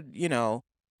how to,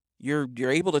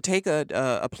 you're able to take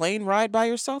a plane ride by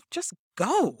yourself. Just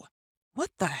go. What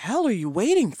the hell are you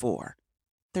waiting for?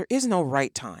 There is no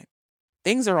right time.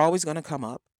 Things are always going to come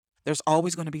up. There's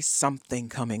always going to be something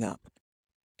coming up.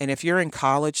 And if you're in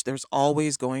college, there's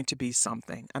always going to be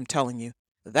something. I'm telling you,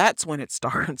 that's when it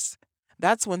starts.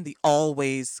 That's when the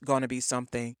always going to be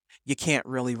something you can't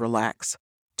really relax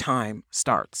time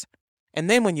starts. And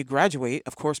then when you graduate,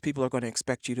 of course, people are going to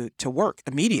expect you to work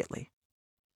immediately.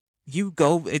 You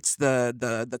go, it's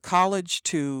the college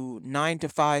to 9 to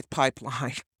 5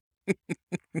 pipeline.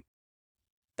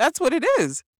 That's what it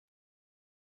is.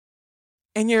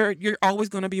 And you're always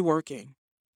going to be working.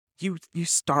 You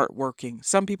start working.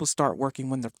 Some people start working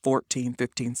when they're 14,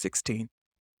 15, 16,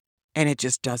 and it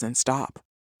just doesn't stop.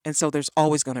 And so there's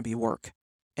always going to be work.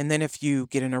 And then if you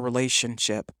get in a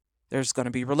relationship, there's going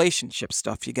to be relationship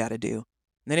stuff you got to do.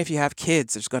 And then if you have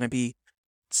kids, there's going to be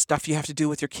stuff you have to do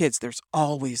with your kids. There's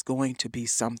always going to be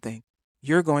something.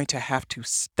 You're going to have to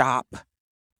stop.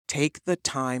 Take the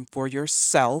time for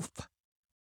yourself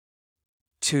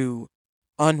to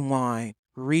unwind,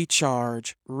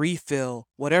 recharge, refill,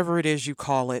 whatever it is you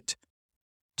call it,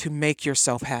 to make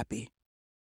yourself happy.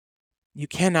 You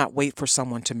cannot wait for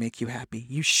someone to make you happy.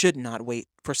 You should not wait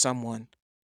for someone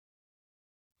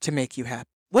to make you happy.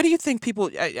 What do you think people,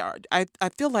 I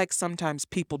feel like sometimes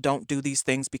people don't do these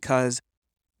things because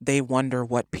they wonder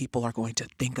what people are going to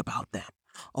think about them.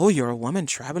 Oh, you're a woman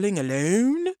traveling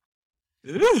alone?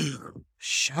 Ugh,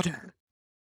 shudder.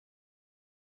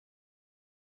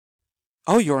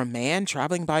 Oh, you're a man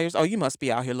traveling by yourself? Oh, you must be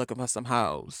out here looking for some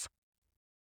hoes.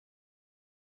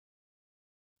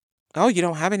 Oh, you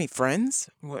don't have any friends?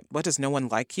 What does no one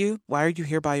like you? Why are you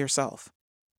here by yourself?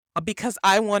 Because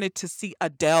I wanted to see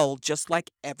Adele just like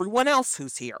everyone else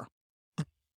who's here.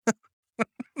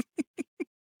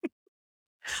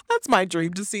 That's my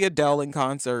dream, to see Adele in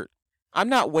concert. I'm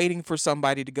not waiting for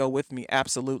somebody to go with me.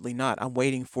 Absolutely not. I'm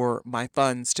waiting for my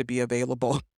funds to be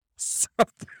available so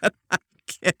that I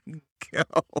can go.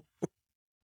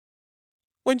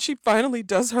 When she finally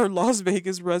does her Las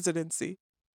Vegas residency.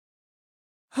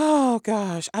 Oh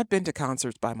gosh, I've been to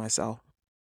concerts by myself.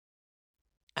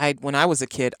 When I was a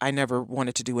kid, I never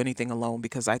wanted to do anything alone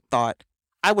because I thought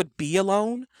I would be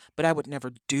alone, but I would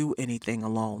never do anything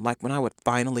alone. Like when I would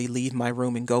finally leave my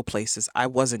room and go places, I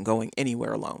wasn't going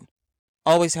anywhere alone.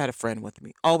 Always had a friend with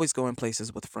me. Always going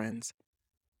places with friends.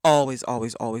 Always,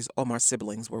 always, always. All my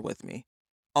siblings were with me.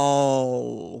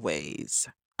 Always.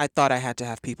 I thought I had to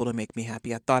have people to make me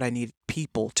happy. I thought I needed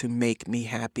people to make me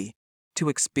happy, to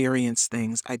experience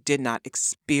things. I did not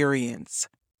experience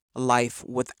life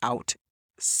without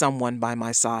someone by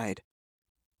my side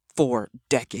for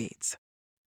decades.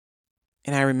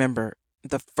 And I remember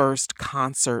the first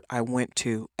concert I went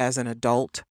to as an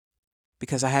adult,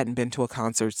 because I hadn't been to a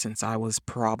concert since I was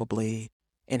probably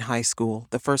in high school.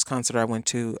 The first concert I went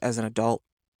to as an adult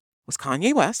was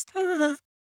Kanye West.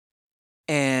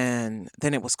 And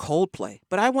then it was Coldplay.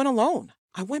 But I went alone.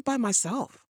 I went by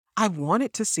myself. I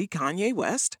wanted to see Kanye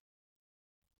West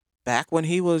back when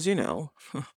he was,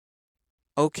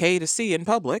 okay to see in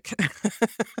public.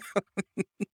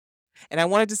 And I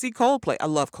wanted to see Coldplay. I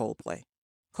love Coldplay.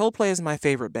 Coldplay is my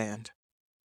favorite band.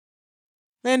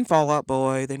 Then Fall Out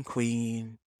Boy, then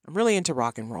Queen. I'm really into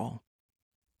rock and roll.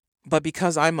 But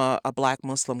because I'm a black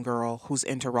Muslim girl who's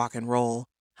into rock and roll,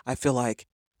 I feel like,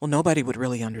 well, nobody would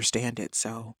really understand it,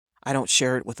 so I don't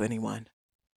share it with anyone.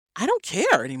 I don't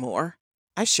care anymore.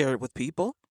 I share it with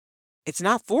people. It's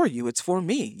not for you, it's for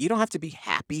me. You don't have to be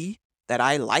happy that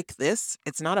I like this.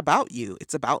 It's not about you.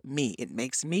 It's about me. It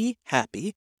makes me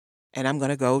happy. And I'm going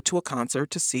to go to a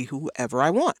concert to see whoever I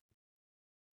want.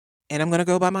 And I'm going to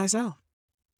go by myself.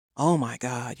 Oh my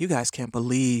God, you guys can't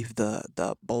believe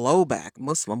the blowback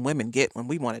Muslim women get when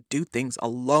we want to do things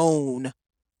alone,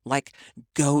 like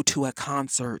go to a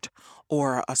concert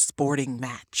or a sporting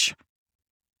match.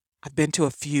 I've been to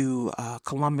a few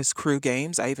Columbus Crew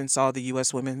games. I even saw the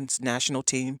U.S. women's national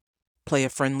team play a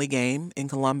friendly game in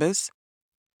Columbus,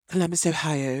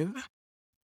 Ohio.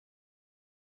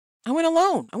 I went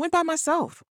alone. I went by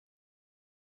myself.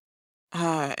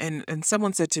 And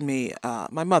someone said to me,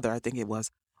 my mother, I think it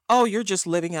was, "Oh, you're just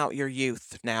living out your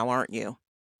youth now, aren't you?"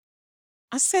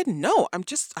 I said, "No, I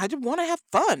just want to have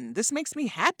fun. This makes me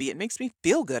happy. It makes me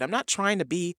feel good. I'm not trying to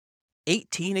be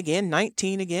 18 again,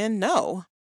 19 again. No.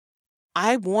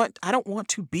 I don't want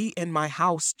to be in my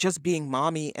house just being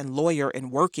mommy and lawyer and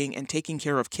working and taking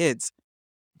care of kids.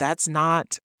 That's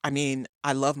not, I mean,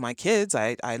 I love my kids.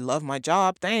 I love my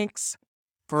job. Thanks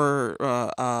for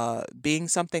being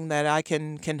something that I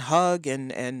can hug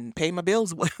and pay my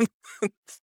bills with.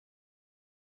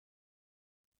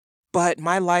 But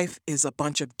my life is a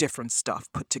bunch of different stuff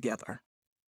put together.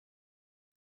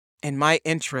 And my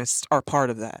interests are part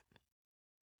of that.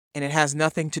 And it has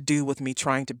nothing to do with me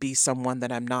trying to be someone that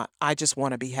I'm not. I just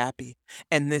want to be happy.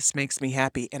 And this makes me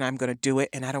happy. And I'm going to do it.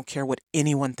 And I don't care what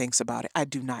anyone thinks about it. I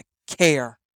do not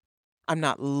care. I'm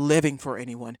not living for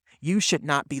anyone. You should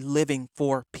not be living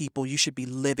for people. You should be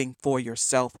living for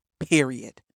yourself,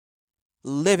 period.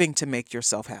 Living to make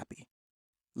yourself happy.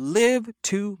 Live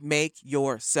to make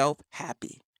yourself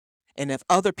happy. And if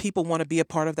other people want to be a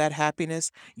part of that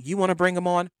happiness, you want to bring them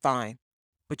on, fine.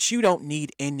 But you don't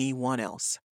need anyone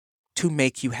else to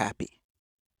make you happy.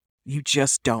 You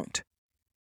just don't.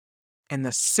 And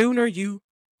the sooner you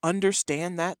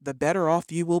understand that, the better off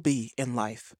you will be in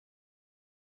life.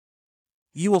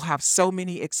 You will have so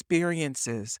many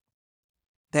experiences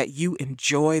that you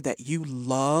enjoy, that you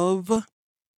love,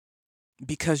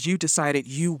 because you decided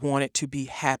you wanted to be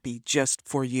happy just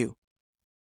for you.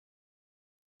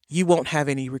 You won't have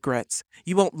any regrets.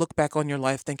 You won't look back on your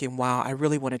life thinking, wow, I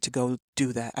really wanted to go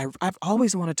do that. I've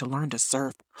always wanted to learn to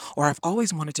surf, or I've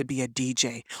always wanted to be a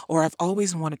DJ, or I've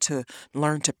always wanted to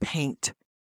learn to paint,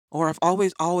 or I've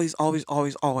always.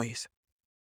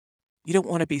 You don't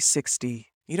want to be 60.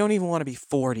 You don't even want to be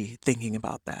 40 thinking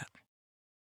about that.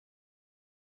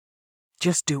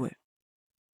 Just do it.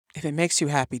 If it makes you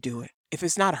happy, do it. If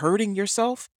it's not hurting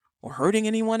yourself or hurting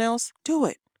anyone else, do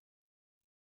it.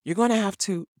 You're going to have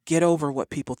to get over what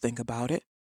people think about it.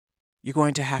 You're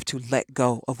going to have to let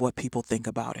go of what people think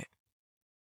about it.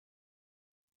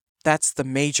 That's the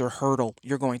major hurdle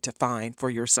you're going to find for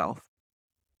yourself,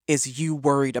 is you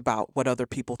worried about what other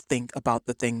people think about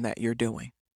the thing that you're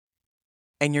doing.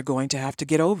 And you're going to have to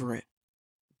get over it.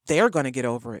 They're going to get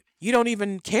over it. You don't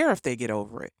even care if they get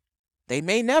over it. They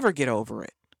may never get over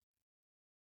it.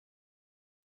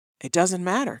 It doesn't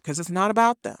matter because it's not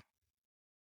about them.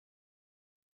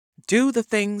 Do the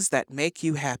things that make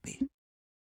you happy.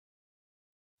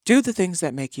 Do the things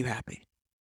that make you happy.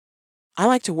 I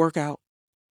like to work out.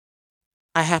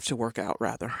 I have to work out,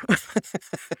 rather.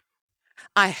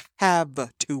 I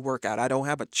have to work out. I don't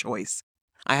have a choice.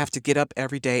 I have to get up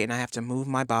every day and I have to move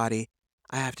my body.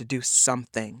 I have to do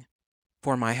something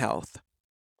for my health.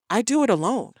 I do it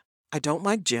alone. I don't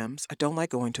like gyms. I don't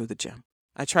like going to the gym.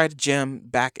 I tried a gym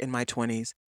back in my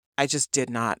 20s. I just did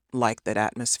not like that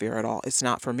atmosphere at all. It's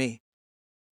not for me.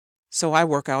 So I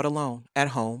work out alone at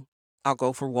home. I'll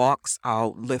go for walks.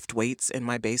 I'll lift weights in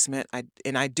my basement.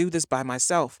 I do this by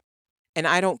myself. And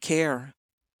I don't care.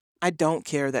 I don't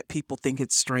care that people think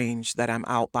it's strange that I'm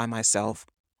out by myself,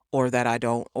 or that I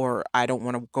don't want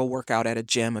to go work out at a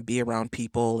gym and be around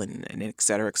people and et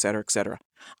cetera, et cetera, et cetera.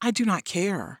 I do not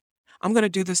care. I'm going to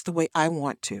do this the way I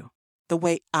want to,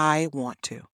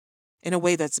 in a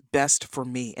way that's best for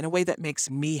me, in a way that makes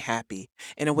me happy,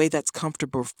 in a way that's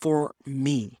comfortable for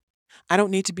me. I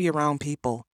don't need to be around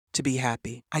people to be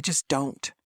happy. I just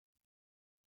don't.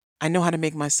 I know how to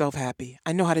make myself happy.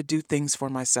 I know how to do things for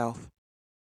myself.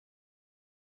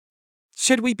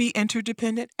 Should we be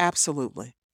interdependent?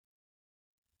 Absolutely.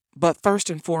 But first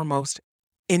and foremost,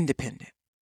 independent.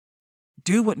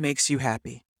 Do what makes you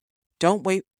happy. Don't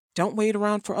wait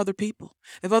around for other people.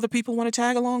 If other people want to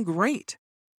tag along, great.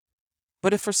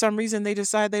 But if for some reason they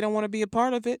decide they don't want to be a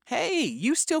part of it, hey,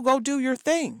 you still go do your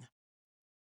thing.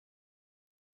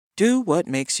 Do what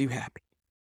makes you happy.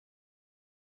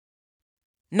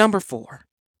 Number 4.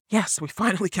 Yes, we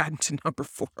finally gotten to number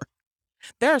 4.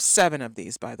 There are 7 of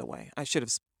these, by the way. I should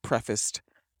have prefaced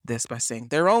this by saying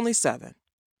there are only 7.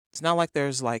 It's not like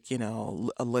there's like,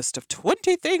 a list of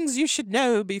 20 things you should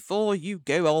know before you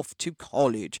go off to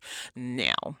college.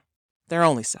 No, there are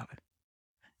only 7.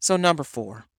 So, number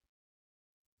 4,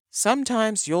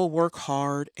 sometimes you'll work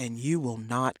hard and you will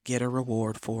not get a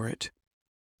reward for it.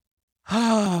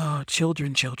 Oh,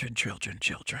 children, children, children,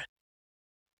 children.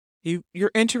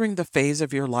 You're entering the phase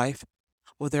of your life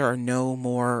where there are no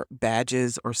more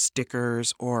badges or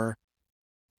stickers or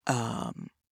um,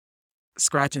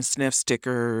 scratch and sniff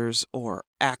stickers or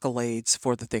accolades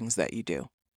for the things that you do.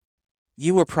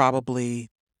 You were probably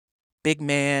big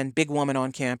man, big woman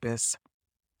on campus,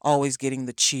 always getting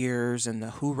the cheers and the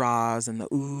hoorahs and the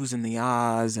oohs and the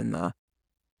ahs and the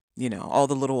all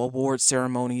the little award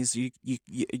ceremonies.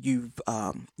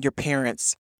 Your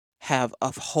parents have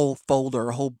a whole folder,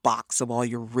 a whole box of all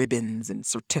your ribbons and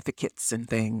certificates and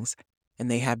things. And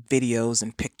they have videos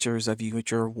and pictures of you at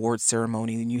your award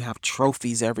ceremony, and you have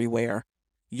trophies everywhere.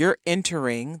 You're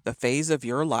entering the phase of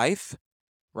your life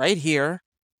right here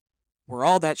where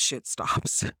all that shit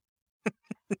stops.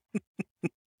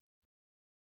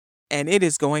 And it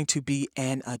is going to be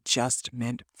an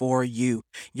adjustment for you.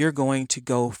 You're going to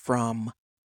go from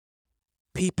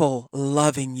people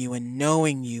loving you and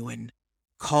knowing you and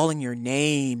calling your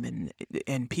name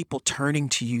and people turning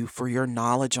to you for your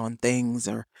knowledge on things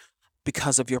or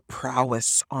because of your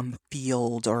prowess on the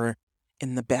field or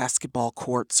in the basketball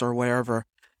courts or wherever,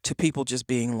 to people just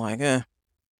being like,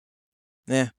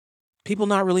 people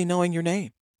not really knowing your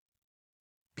name,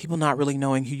 people not really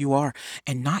knowing who you are,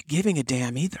 and not giving a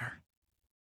damn either.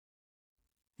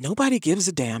 Nobody gives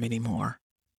a damn anymore.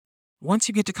 Once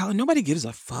you get to college, nobody gives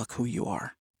a fuck who you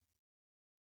are.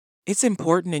 It's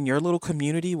important in your little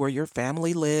community where your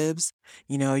family lives.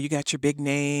 You got your big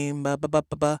name, blah, blah, blah,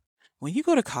 blah, blah. When you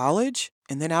go to college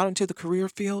and then out into the career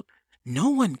field, no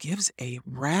one gives a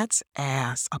rat's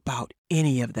ass about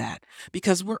any of that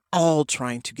because we're all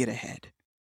trying to get ahead.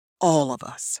 All of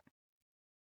us.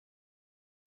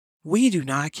 We do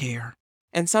not care.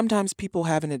 And sometimes people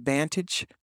have an advantage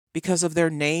because of their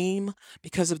name,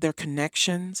 because of their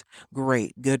connections.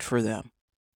 Great, good for them.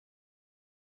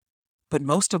 But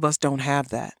most of us don't have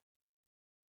that.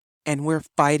 And we're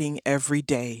fighting every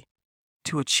day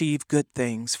to achieve good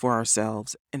things for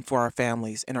ourselves and for our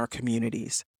families and our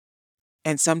communities.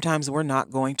 And sometimes we're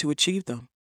not going to achieve them.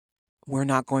 We're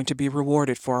not going to be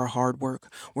rewarded for our hard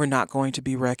work. We're not going to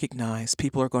be recognized.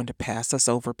 People are going to pass us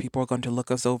over. People are going to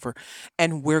look us over.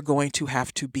 And we're going to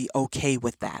have to be okay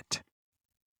with that.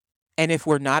 And if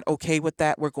we're not okay with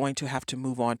that, we're going to have to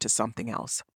move on to something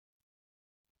else.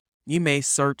 You may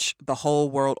search the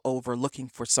whole world over looking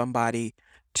for somebody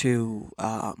to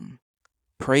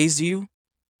praise you,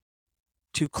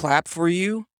 to clap for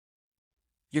you.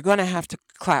 You're going to have to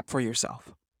clap for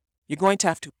yourself. You're going to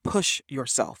have to push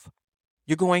yourself.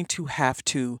 You're going to have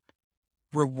to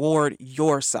reward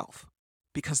yourself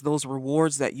because those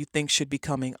rewards that you think should be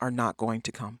coming are not going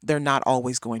to come. They're not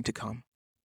always going to come.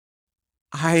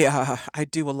 I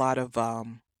do a lot of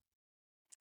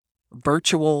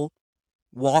virtual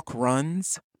walk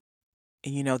runs.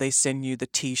 And, they send you the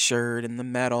t-shirt and the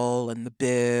medal and the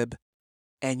bib,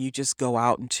 and you just go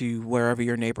out into wherever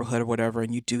your neighborhood or whatever,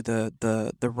 and you do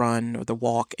the run or the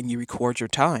walk, and you record your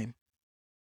time.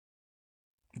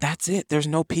 That's it. There's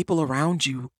no people around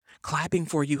you clapping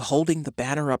for you, holding the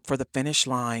banner up for the finish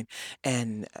line,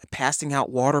 and passing out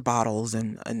water bottles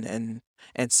and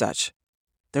such.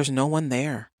 There's no one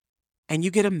there. And you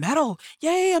get a medal.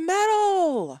 Yay, a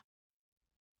medal!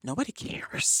 Nobody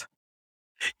cares.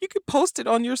 You could post it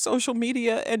on your social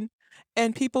media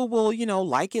and people will,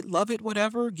 like it, love it,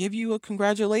 whatever, give you a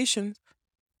congratulations.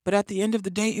 But at the end of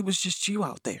the day, it was just you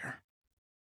out there.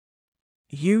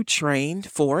 You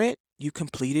trained for it, you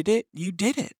completed it, you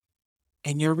did it.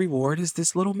 And your reward is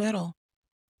this little medal.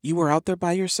 You were out there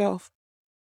by yourself.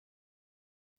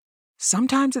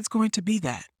 Sometimes it's going to be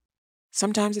that.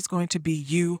 Sometimes it's going to be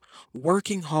you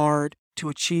working hard to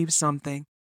achieve something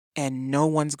and no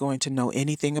one's going to know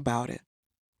anything about it.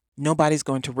 Nobody's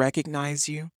going to recognize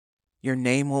you. Your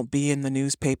name won't be in the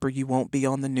newspaper. You won't be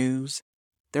on the news.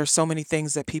 There are so many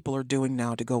things that people are doing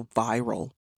now to go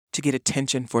viral, to get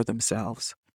attention for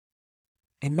themselves.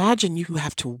 Imagine you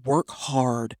have to work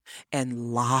hard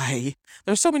and lie.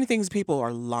 There's so many things people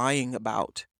are lying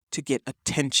about to get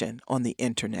attention on the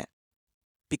internet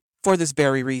for this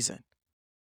very reason.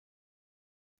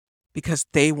 Because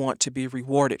they want to be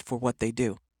rewarded for what they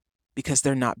do. Because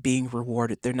they're not being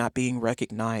rewarded. They're not being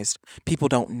recognized. People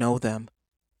don't know them.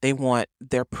 They want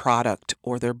their product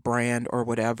or their brand or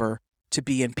whatever to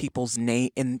be in people's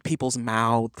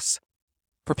mouths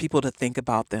for people to think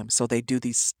about them. So they do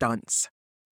these stunts.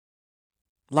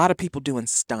 A lot of people doing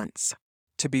stunts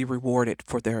to be rewarded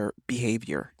for their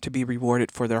behavior, to be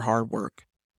rewarded for their hard work.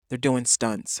 They're doing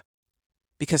stunts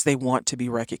because they want to be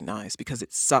recognized, because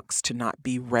it sucks to not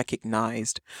be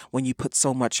recognized when you put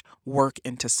so much work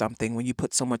into something, when you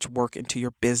put so much work into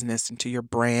your business, into your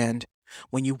brand,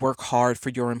 when you work hard for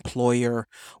your employer,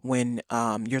 when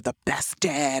you're the best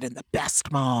dad and the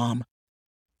best mom.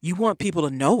 You want people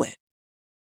to know it.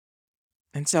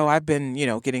 And so I've been,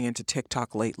 getting into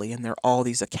TikTok lately, and there are all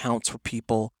these accounts for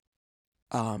people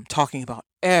talking about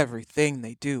everything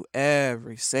they do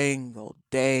every single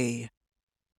day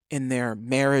in their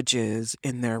marriages,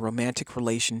 in their romantic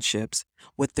relationships,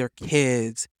 with their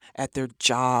kids, at their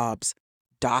jobs,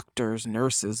 doctors,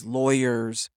 nurses,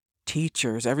 lawyers,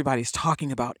 teachers. Everybody's talking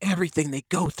about everything they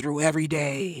go through every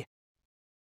day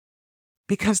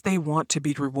because they want to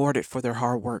be rewarded for their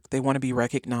hard work. They want to be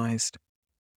recognized.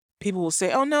 People will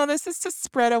say, oh no, this is to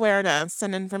spread awareness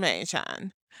and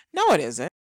information. No, it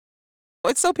isn't.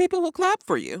 It's so people will clap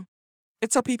for you.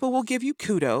 It's so people will give you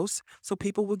kudos. So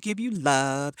people will give you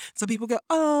love. So people go,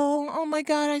 oh my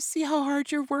God, I see how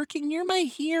hard you're working. You're my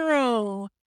hero.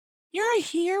 You're a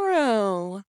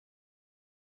hero.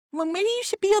 Well, maybe you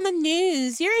should be on the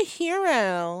news. You're a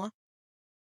hero.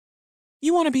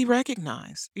 You want to be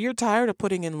recognized. You're tired of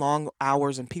putting in long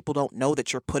hours and people don't know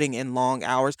that you're putting in long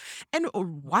hours. And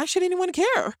why should anyone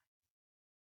care?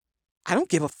 I don't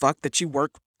give a fuck that you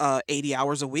work 80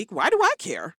 hours a week. Why do I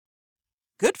care?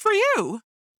 Good for you.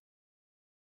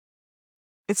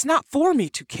 It's not for me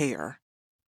to care.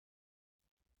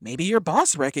 Maybe your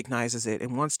boss recognizes it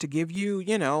and wants to give you,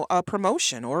 a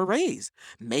promotion or a raise.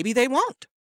 Maybe they won't.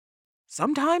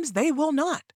 Sometimes they will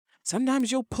not.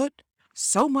 Sometimes you'll put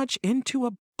so much into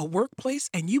a workplace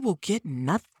and you will get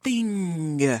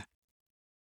nothing.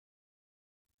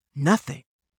 Nothing.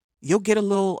 You'll get a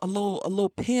little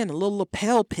pin, a little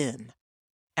lapel pin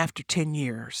after 10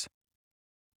 years.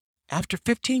 After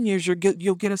 15 years,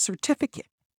 you'll get a certificate.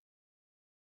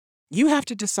 You have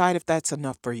to decide if that's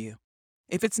enough for you.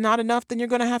 If it's not enough, then you're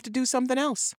going to have to do something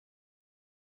else.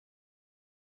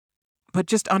 But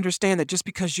just understand that just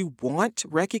because you want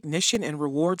recognition and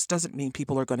rewards doesn't mean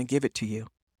people are going to give it to you.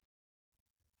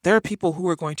 There are people who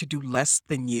are going to do less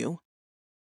than you,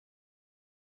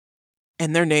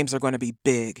 and their names are going to be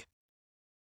big.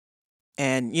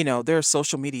 And, there are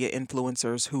social media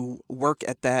influencers who work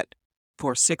at that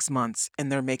for 6 months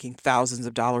and they're making thousands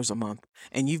of dollars a month.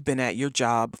 And you've been at your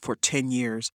job for 10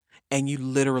 years and you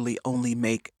literally only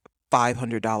make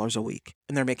 $500 a week.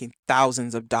 And they're making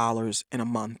thousands of dollars in a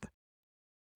month.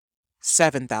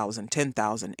 7,000,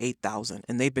 10,000, 8,000,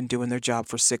 and they've been doing their job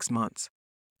for 6 months.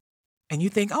 And you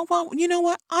think, oh, well, you know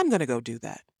what? I'm going to go do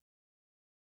that.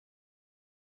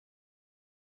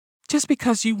 Just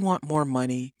because you want more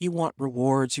money, you want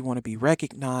rewards, you want to be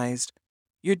recognized,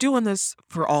 you're doing this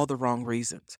for all the wrong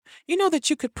reasons. You know that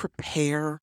you could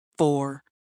prepare for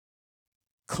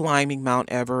climbing Mount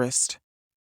Everest.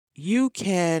 You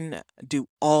can do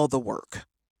all the work,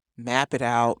 map it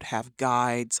out, have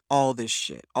guides, all this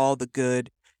shit, all the good.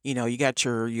 You got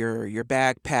your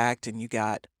bag packed and you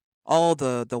got all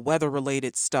the weather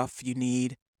related stuff you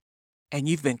need. And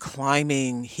you've been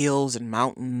climbing hills and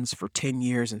mountains for 10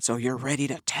 years, and so you're ready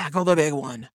to tackle the big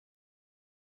one.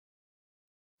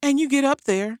 And you get up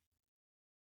there,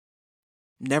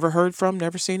 never heard from,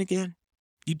 never seen again.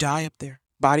 You die up there.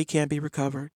 Body can't be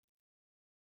recovered.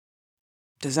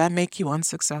 Does that make you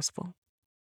unsuccessful?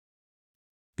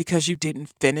 Because you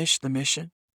didn't finish the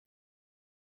mission?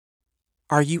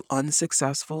 Are you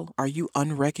unsuccessful? Are you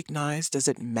unrecognized? Does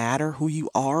it matter who you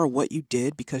are or what you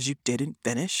did because you didn't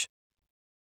finish?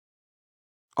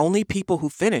 Only people who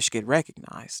finish get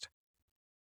recognized.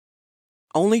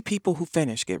 Only people who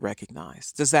finish get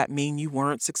recognized. Does that mean you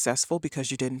weren't successful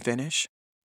because you didn't finish?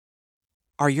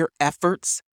 Are your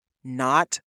efforts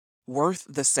not worth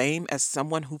the same as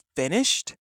someone who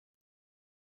finished?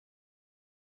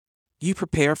 You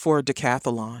prepare for a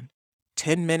decathlon.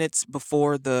 10 minutes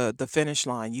before the finish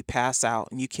line, you pass out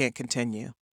and you can't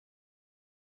continue.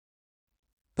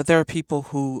 But there are people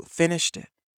who finished it.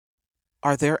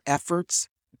 Are their efforts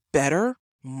better,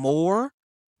 more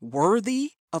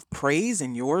worthy of praise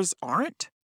and yours aren't?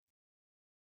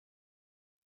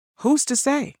 Who's to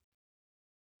say?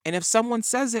 And if someone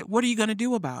says it, what are you going to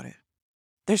do about it?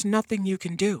 There's nothing you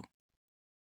can do.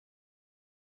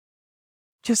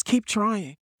 Just keep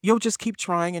trying. You'll just keep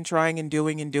trying and trying and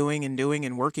doing and doing and doing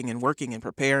and working and working and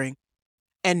preparing.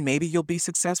 And maybe you'll be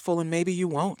successful and maybe you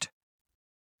won't.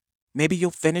 Maybe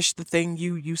you'll finish the thing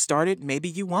you started. Maybe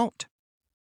you won't.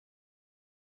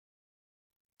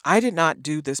 I did not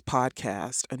do this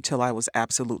podcast until I was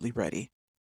absolutely ready.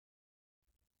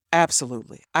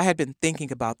 Absolutely. I had been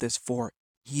thinking about this for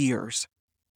years.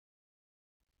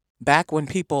 Back when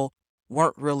people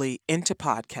weren't really into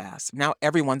podcasts. Now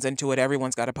everyone's into it.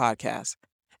 Everyone's got a podcast.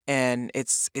 And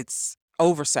it's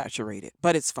oversaturated,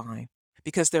 but it's fine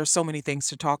because there's so many things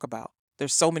to talk about.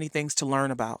 There's so many things to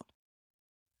learn about.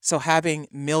 So having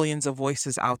millions of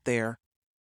voices out there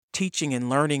teaching and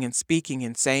learning and speaking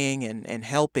and saying and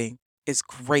helping is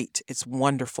great. It's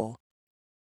wonderful.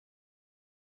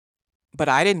 But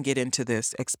I didn't get into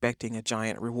this expecting a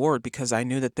giant reward because I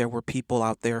knew that there were people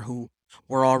out there who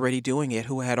were already doing it,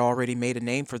 who had already made a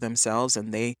name for themselves,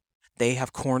 and they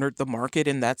have cornered the market,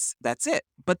 and that's it.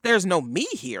 But there's no me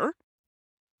here.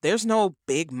 There's no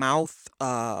big mouth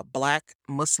black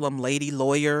Muslim lady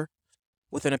lawyer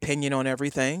with an opinion on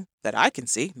everything that I can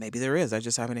see. Maybe there is. I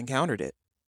just haven't encountered it.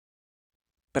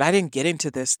 But I didn't get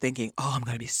into this thinking, oh, I'm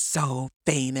going to be so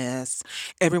famous.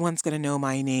 Everyone's going to know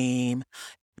my name.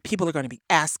 People are going to be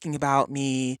asking about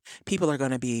me. People are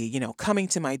going to be, coming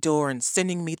to my door and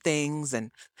sending me things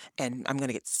and I'm going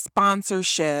to get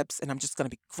sponsorships and I'm just going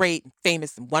to be great and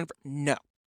famous and wonderful. No,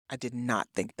 I did not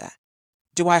think that.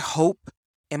 Do I hope?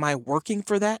 Am I working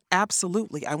for that?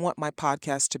 Absolutely. I want my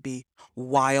podcast to be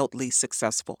wildly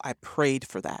successful. I prayed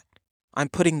for that. I'm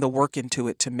putting the work into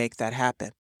it to make that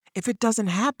happen. If it doesn't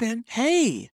happen,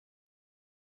 hey,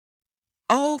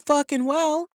 oh fucking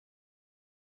well,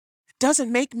 doesn't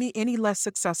make me any less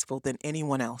successful than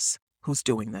anyone else who's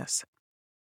doing this.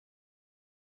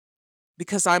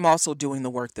 Because I'm also doing the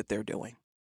work that they're doing.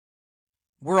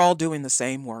 We're all doing the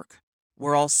same work.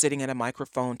 We're all sitting at a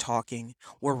microphone talking.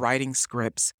 We're writing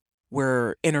scripts.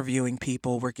 We're interviewing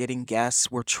people. We're getting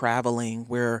guests. We're traveling.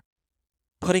 We're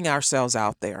putting ourselves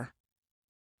out there.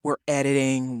 We're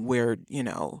editing. We're,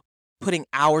 putting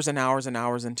hours and hours and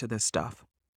hours into this stuff.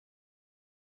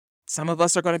 Some of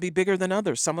us are going to be bigger than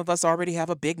others. Some of us already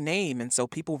have a big name, and so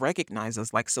people recognize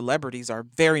us, like celebrities are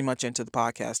very much into the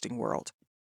podcasting world.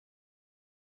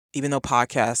 Even though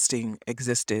podcasting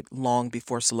existed long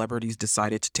before celebrities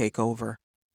decided to take over.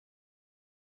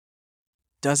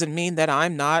 Doesn't mean that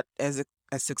I'm not as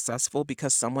successful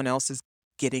because someone else is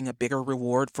getting a bigger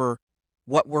reward for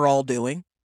what we're all doing.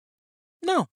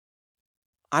 No,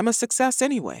 I'm a success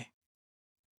anyway.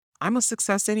 I'm a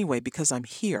success anyway because I'm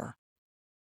here.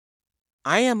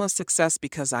 I am a success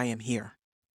because I am here.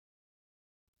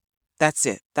 That's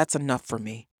it. That's enough for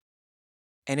me.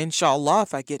 And inshallah,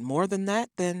 if I get more than that,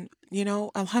 then,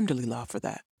 alhamdulillah for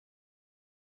that.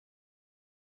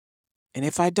 And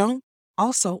if I don't,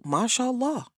 also,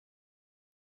 mashallah.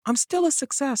 I'm still a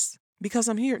success because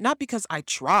I'm here. Not because I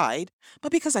tried,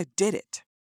 but because I did it.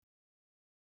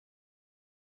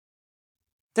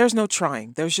 There's no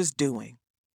trying. There's just doing.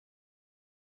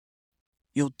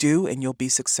 You'll do and you'll be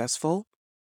successful.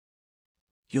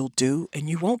 You'll do and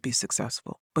you won't be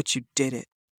successful, but you did it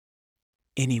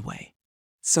anyway.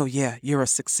 So yeah, you're a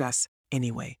success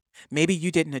anyway. Maybe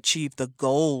you didn't achieve the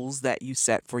goals that you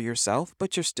set for yourself,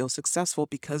 but you're still successful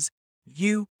because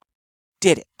you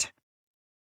did it.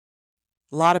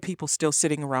 A lot of people still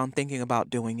sitting around thinking about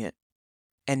doing it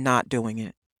and not doing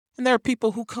it. And there are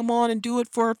people who come on and do it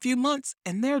for a few months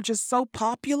and they're just so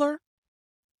popular.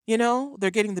 They're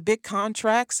getting the big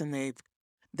contracts and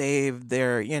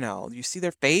they're, you see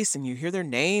their face and you hear their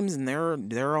names and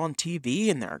they're on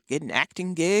TV and they're getting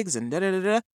acting gigs and da da da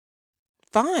da.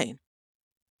 Fine.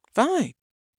 Fine.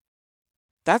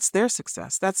 That's their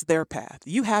success. That's their path.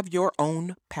 You have your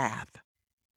own path.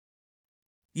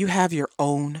 You have your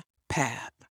own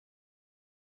path.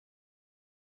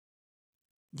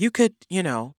 You could,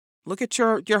 look at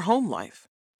your home life.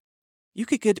 You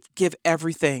could give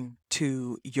everything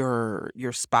to your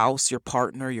spouse, your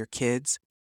partner, your kids.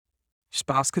 Your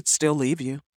spouse could still leave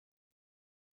you.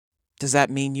 Does that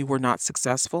mean you were not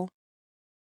successful?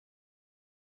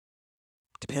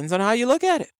 Depends on how you look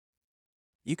at it.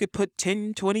 You could put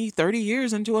 10, 20, 30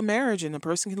 years into a marriage and the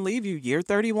person can leave you year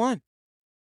 31.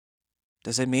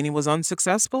 Does it mean he was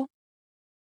unsuccessful?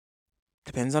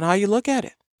 Depends on how you look at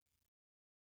it.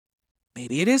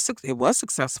 Maybe it was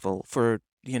successful for,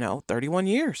 31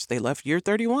 years. They left year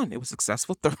 31. It was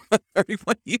successful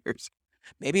 31 years.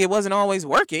 Maybe it wasn't always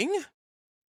working.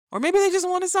 Or maybe they just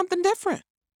wanted something different.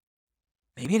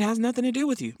 Maybe it has nothing to do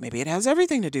with you. Maybe it has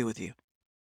everything to do with you.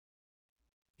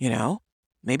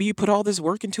 Maybe you put all this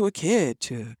work into a kid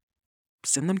to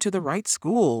send them to the right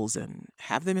schools and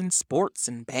have them in sports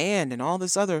and band and all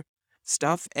this other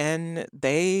stuff. And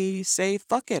they say,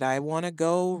 fuck it, I want to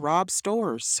go rob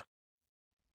stores.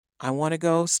 I want to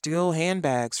go steal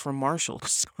handbags from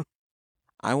Marshalls.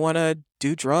 I want to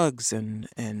do drugs and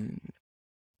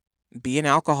be an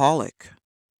alcoholic.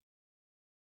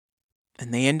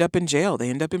 And they end up in jail.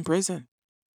 They end up in prison.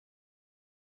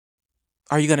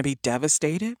 Are you going to be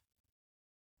devastated?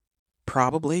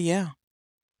 Probably, yeah.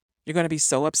 You're going to be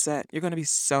so upset. You're going to be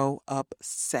so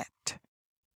upset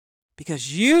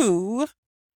because you,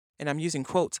 and I'm using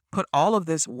quotes, put all of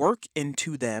this work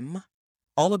into them,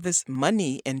 all of this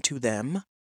money into them,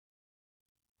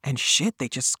 and shit, they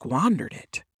just squandered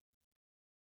it.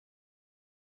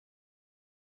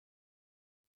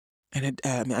 And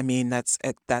I mean, that's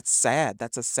sad.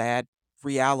 That's a sad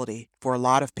reality for a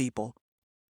lot of people.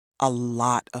 A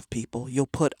lot of people. You'll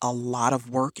put a lot of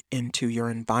work into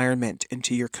your environment,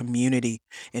 into your community,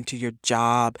 into your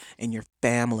job and your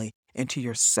family, into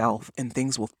yourself, and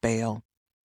things will fail.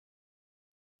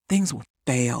 Things will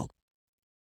fail.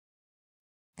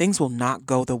 Things will not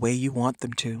go the way you want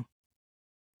them to.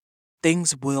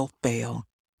 Things will fail.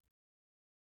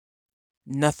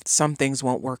 Some things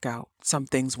won't work out. Some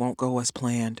things won't go as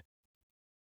planned.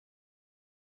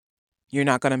 You're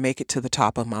not going to make it to the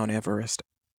top of Mount Everest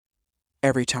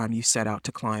every time you set out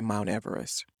to climb Mount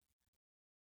Everest.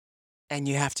 And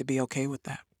you have to be okay with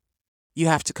that. You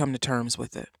have to come to terms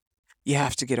with it. You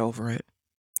have to get over it.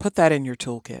 Put that in your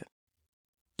toolkit.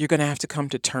 You're going to have to come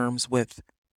to terms with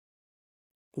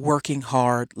working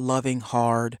hard, loving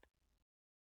hard,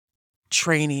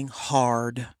 training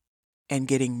hard, and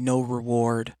getting no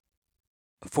reward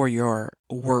for your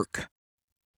work,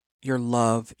 your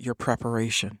love, your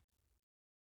preparation.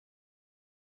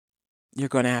 You're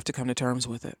going to have to come to terms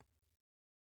with it.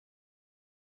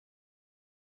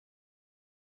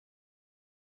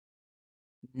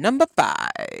 Number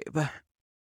 5.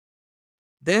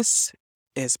 This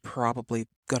is probably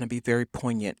going to be very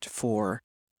poignant for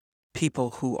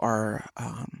people who are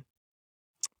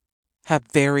have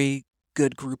very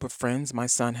good group of friends. My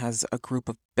son has a group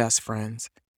of best friends.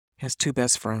 He has 2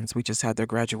 best friends. We just had their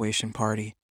graduation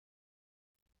party.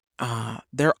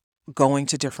 They're going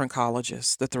to different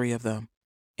colleges, the 3 of them.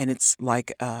 And it's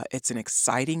like it's an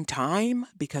exciting time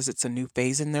because it's a new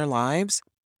phase in their lives,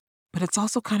 but it's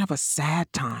also kind of a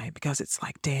sad time because it's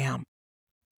like, damn,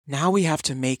 now we have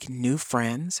to make new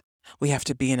friends. We have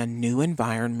to be in a new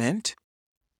environment.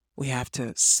 We have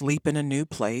to sleep in a new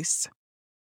place,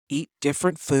 eat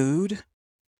different food,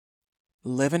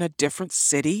 live in a different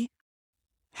city,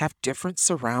 have different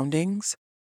surroundings,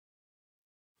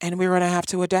 and we're going to have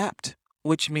to adapt,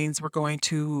 which means we're going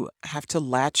to have to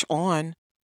latch on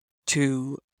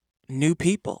to new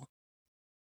people.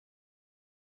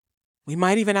 We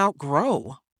might even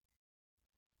outgrow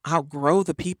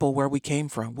the people where we came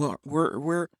from.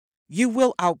 You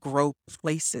will outgrow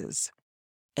places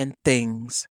and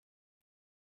things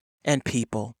and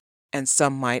people, and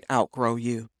some might outgrow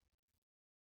you.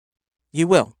 You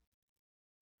will.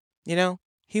 You know,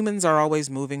 humans are always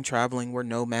moving, traveling. We're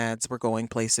nomads. We're going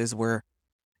places. We're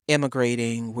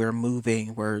immigrating. We're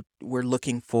moving. We're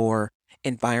looking for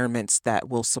environments that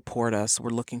will support us. We're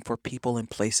looking for people and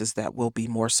places that will be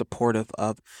more supportive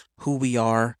of who we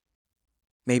are,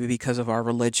 maybe because of our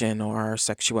religion or our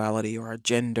sexuality or our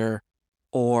gender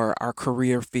or our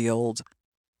career field,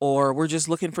 or we're just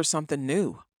looking for something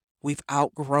new. We've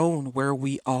outgrown where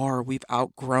we are. We've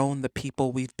outgrown the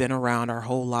people we've been around our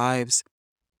whole lives.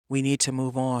 We need to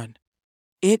move on.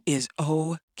 It is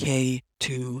okay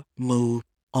to move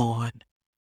on.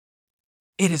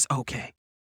 It is okay.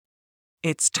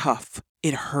 It's tough.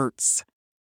 It hurts.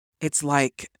 It's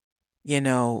like,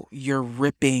 you're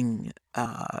ripping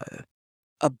a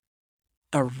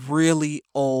a really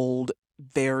old,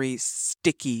 very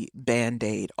sticky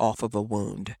Band-Aid off of a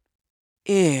wound.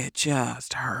 It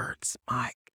just hurts,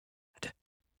 my God.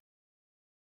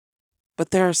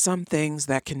 But there are some things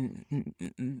that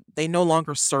they no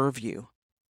longer serve you.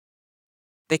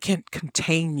 They can't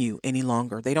contain you any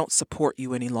longer. They don't support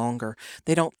you any longer.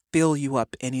 They don't fill you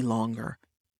up any longer.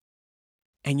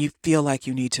 And you feel like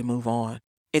you need to move on.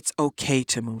 It's okay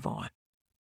to move on.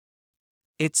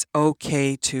 It's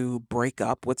okay to break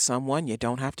up with someone. You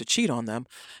don't have to cheat on them.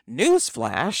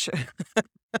 Newsflash.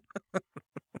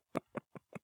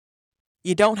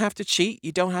 You don't have to cheat.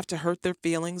 You don't have to hurt their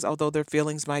feelings, although their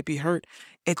feelings might be hurt.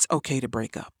 It's okay to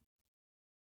break up.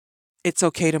 It's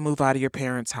okay to move out of your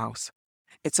parents' house.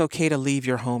 It's okay to leave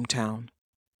your hometown.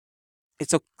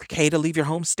 It's okay to leave your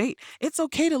home state. It's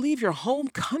okay to leave your home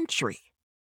country.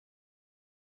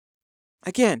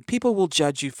 Again, people will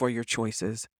judge you for your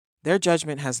choices. Their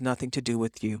judgment has nothing to do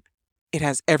with you. It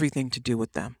has everything to do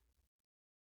with them.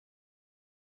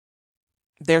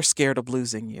 They're scared of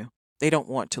losing you. They don't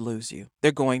want to lose you.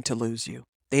 They're going to lose you.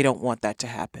 They don't want that to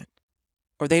happen.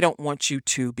 Or they don't want you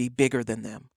to be bigger than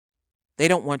them. They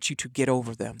don't want you to get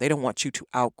over them. They don't want you to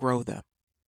outgrow them.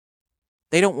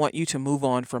 They don't want you to move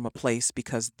on from a place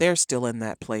because they're still in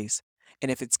that place And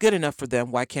if it's good enough for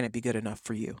them, why can't it be good enough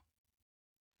for you?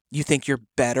 You think you're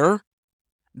better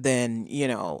than,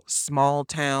 small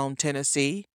town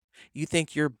Tennessee? You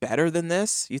think you're better than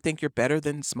this? You think you're better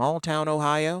than small town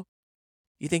Ohio?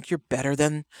 You think you're better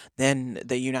than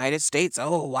the United States?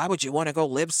 Oh, why would you want to go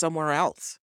live somewhere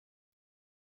else?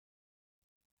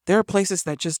 There are places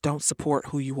that just don't support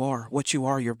who you are, what you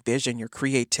are, your vision, your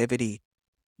creativity,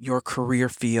 your career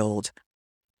field.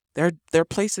 There are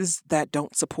places that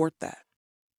don't support that.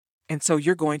 And so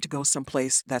you're going to go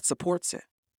someplace that supports it.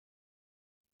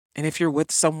 And if you're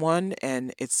with someone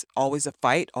and it's always a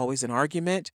fight, always an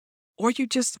argument, or you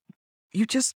just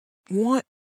want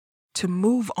to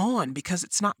move on because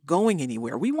it's not going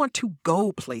anywhere. We want to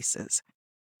go places.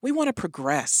 We want to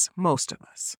progress, most of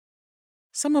us.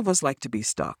 Some of us like to be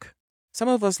stuck. Some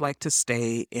of us like to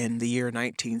stay in the year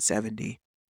 1970.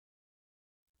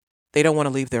 They don't want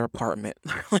to leave their apartment.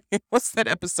 What's that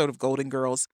episode of Golden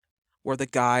Girls where the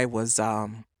guy was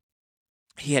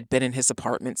he had been in his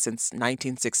apartment since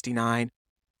 1969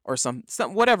 or some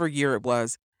whatever year it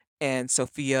was, and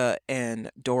Sophia and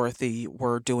Dorothy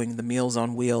were doing the Meals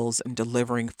on Wheels and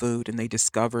delivering food, and they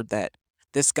discovered that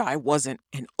this guy wasn't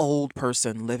an old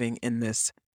person living in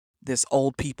this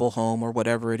old people home or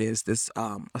whatever it is, this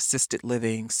assisted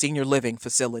living, senior living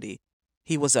facility.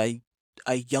 He was a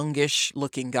youngish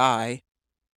looking guy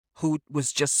who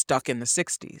was just stuck in the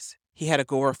 60s. He had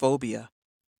agoraphobia.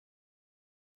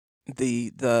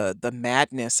 The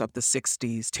madness of the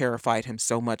 60s terrified him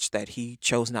so much that he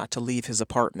chose not to leave his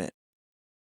apartment.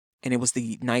 And it was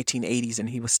the 1980s and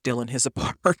he was still in his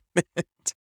apartment.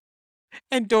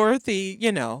 And Dorothy,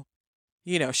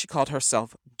 she called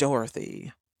herself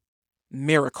Dorothy,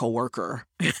 miracle worker,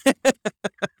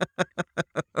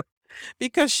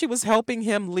 because she was helping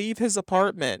him leave his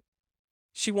apartment.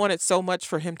 She wanted so much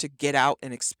for him to get out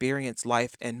and experience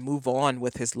life and move on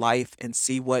with his life and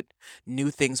see what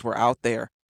new things were out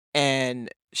there. And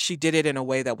she did it in a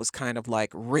way that was kind of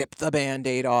like rip the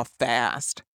band-aid off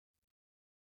fast.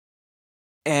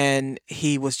 And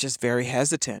he was just very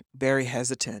hesitant, very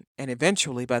hesitant. And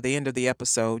eventually, by the end of the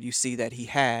episode, you see that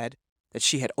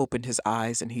she had opened his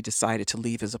eyes and he decided to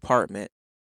leave his apartment.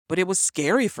 But it was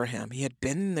scary for him. He had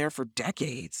been there for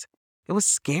decades. It was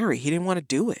scary. He didn't want to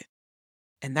do it.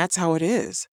 And that's how it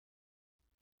is.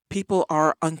 People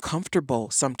are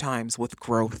uncomfortable sometimes with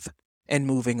growth and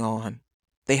moving on.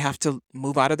 They have to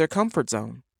move out of their comfort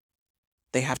zone.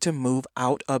 They have to move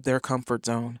out of their comfort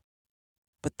zone.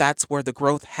 But that's where the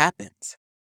growth happens,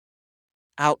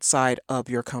 outside of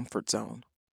your comfort zone.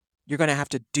 You're going to have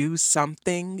to do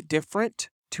something different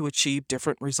to achieve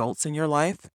different results in your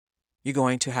life. You're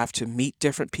going to have to meet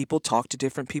different people, talk to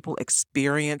different people,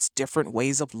 experience different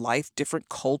ways of life, different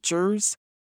cultures.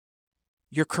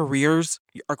 Your careers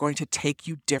are going to take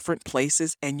you different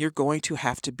places, and you're going to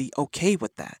have to be okay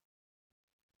with that.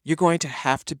 You're going to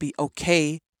have to be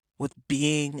okay with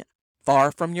being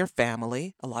far from your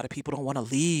family. A lot of people don't want to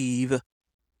leave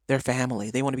their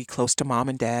family. They want to be close to mom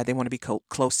and dad. They want to be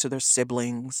close to their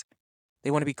siblings.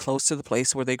 They want to be close to the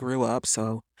place where they grew up,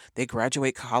 so they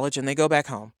graduate college and they go back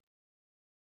home.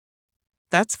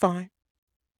 That's fine.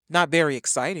 Not very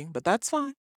exciting, but that's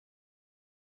fine.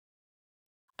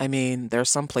 I mean, there are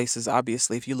some places,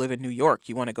 obviously, if you live in New York,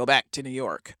 you want to go back to New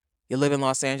York. You live in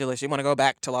Los Angeles, you want to go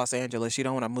back to Los Angeles. You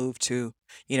don't want to move to,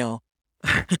 you know,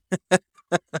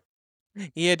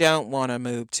 you don't want to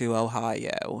move to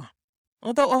Ohio.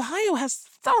 Although Ohio has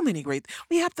so many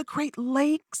we have the Great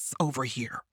Lakes over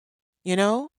here.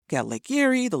 Got Lake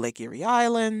Erie, the Lake Erie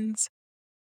Islands.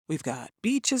 We've got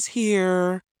beaches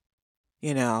here.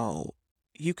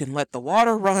 You can let the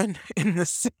water run in the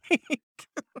sink.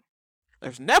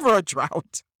 There's never a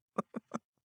drought.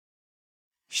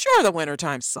 Sure, the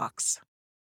wintertime sucks,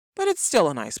 but it's still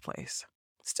a nice place.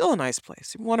 Still a nice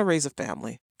place. If you want to raise a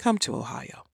family, come to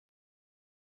Ohio.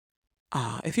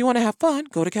 If you want to have fun,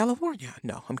 go to California.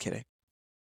 No, I'm kidding.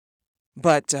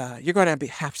 But you're going to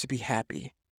have to be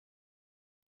happy.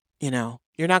 You're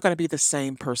not going to be the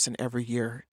same person every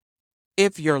year.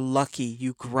 If you're lucky,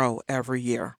 you grow every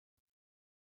year.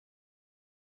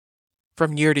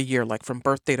 From year to year, like from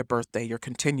birthday to birthday, you're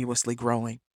continuously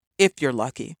growing. If you're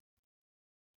lucky.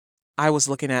 I was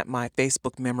looking at my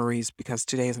Facebook memories because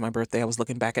today is my birthday. I was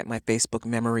looking back at my Facebook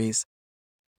memories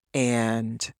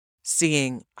and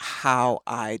seeing how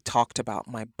I talked about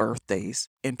my birthdays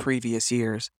in previous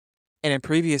years. And in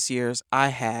previous years, I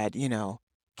had,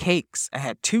 cakes. I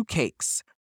had 2 cakes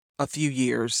for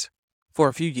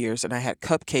a few years, and I had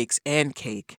cupcakes and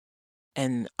cake.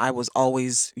 And I was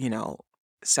always,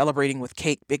 celebrating with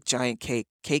cake, big giant cake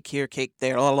here, cake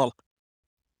there.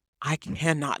 I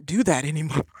cannot do that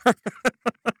anymore.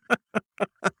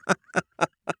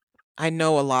 I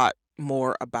know a lot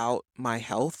more about my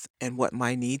health and what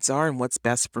my needs are and what's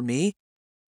best for me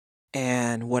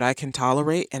and what I can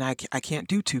tolerate. And I can't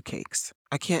do two cakes.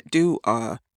 I can't do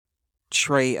a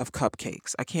tray of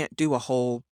cupcakes. I can't do a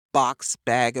whole box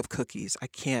bag of cookies. I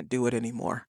can't do it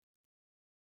anymore.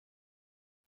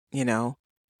 You know,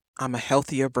 I'm a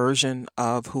healthier version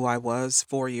of who I was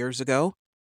 4 years ago.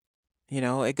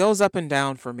 It goes up and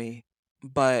down for me,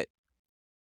 but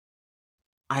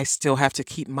I still have to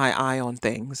keep my eye on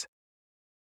things.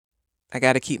 I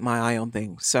got to keep my eye on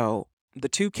things. So the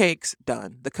two cakes,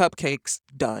 done. The cupcakes,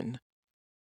 done.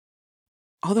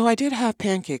 Although I did have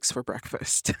pancakes for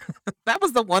breakfast. That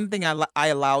was the one thing I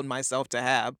allowed myself to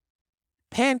have.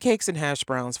 Pancakes and hash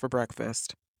browns for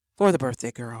breakfast for the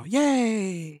birthday girl.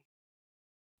 Yay!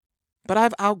 But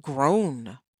I've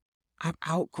outgrown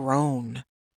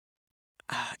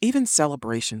even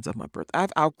celebrations of my birthday.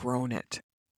 I've outgrown it.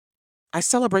 I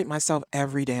celebrate myself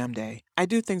every damn day. I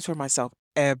do things for myself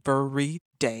every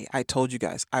day. I told you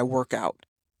guys, I work out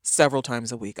several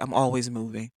times a week. I'm always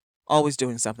moving, always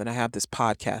doing something. I have this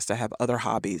podcast, I have other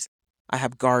hobbies, I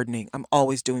have gardening. I'm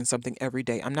always doing something every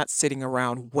day. I'm not sitting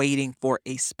around waiting for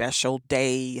a special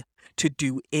day to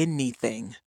do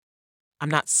anything. I'm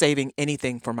not saving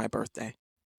anything for my birthday.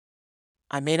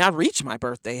 I may not reach my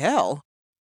birthday. Hell,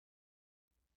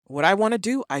 what I want to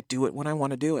do, I do it when I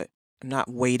want to do it. I'm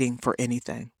not waiting for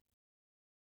anything.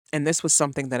 And this was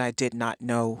something that I did not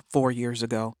know 4 years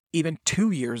ago, even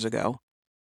 2 years ago.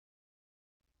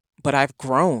 But I've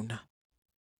grown.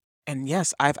 And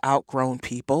yes, I've outgrown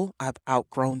people. I've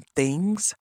outgrown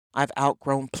things. I've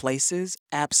outgrown places.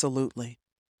 Absolutely.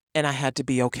 And I had to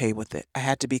be okay with it. I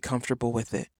had to be comfortable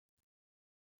with it.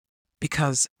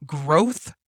 Because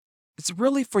growth is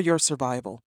really for your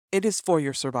survival. It is for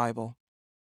your survival.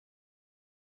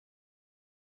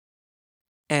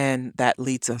 And that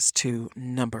leads us to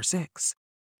number 6.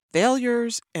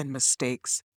 Failures and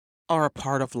mistakes are a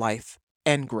part of life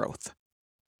and growth.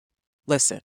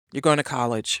 Listen, you're going to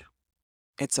college.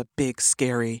 It's a big,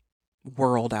 scary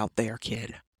world out there,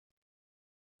 kid.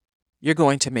 You're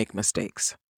going to make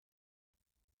mistakes.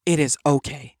 It is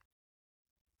okay.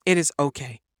 It is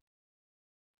okay.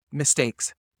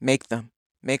 Mistakes, make them.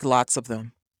 Make lots of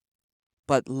them.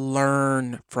 But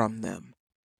learn from them.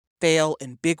 Fail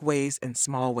in big ways and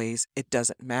small ways. It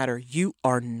doesn't matter. You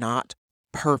are not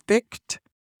perfect.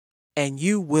 And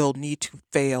you will need to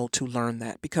fail to learn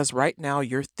that. Because right now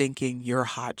you're thinking you're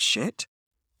hot shit.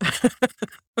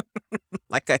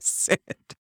 Like I said,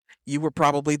 you were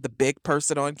probably the big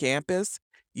person on campus.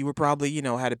 You were probably,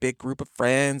 had a big group of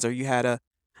friends, or you had a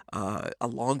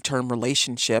long-term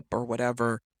relationship or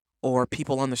whatever, or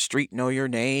people on the street know your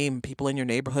name, people in your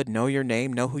neighborhood know your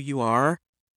name, know who you are.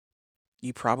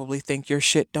 You probably think your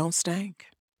shit don't stink,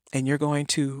 and you're going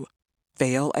to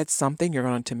fail at something. You're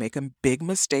going to make a big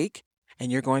mistake,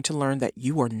 and you're going to learn that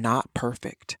you are not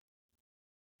perfect.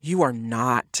 You are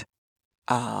not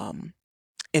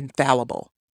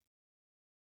infallible.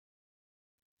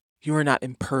 You are not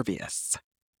impervious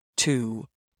to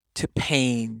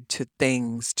pain, to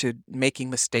things, to making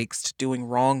mistakes, to doing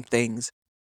wrong things.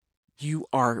 You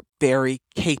are very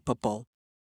capable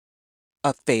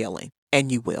of failing,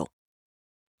 and you will.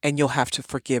 And you'll have to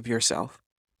forgive yourself.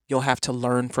 You'll have to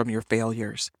learn from your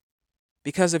failures.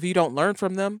 Because if you don't learn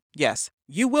from them, yes,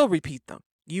 you will repeat them.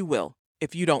 You will,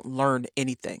 if you don't learn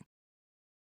anything.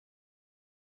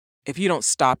 If you don't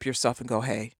stop yourself and go,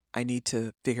 hey, I need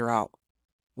to figure out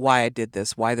why I did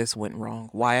this, why this went wrong,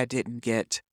 why I didn't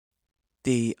get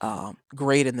the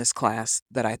grade in this class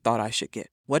that I thought I should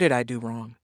get. What did I do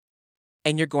wrong?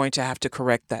 And you're going to have to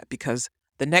correct that, because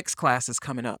the next class is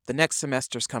coming up. The next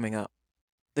semester's coming up.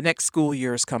 The next school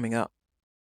year is coming up.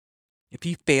 If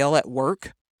you fail at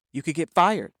work, you could get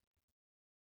fired.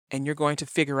 And you're going to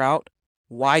figure out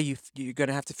why you're going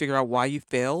to have to figure out why you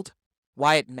failed,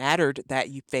 why it mattered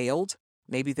that you failed.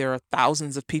 Maybe there are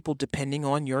thousands of people depending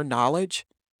on your knowledge,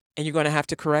 and you're going to have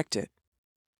to correct it.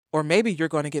 Or maybe you're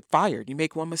going to get fired. You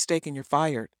make one mistake and you're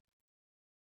fired.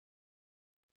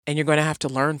 And you're going to have to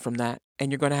learn from that.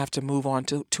 And you're going to have to move on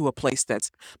to a place that's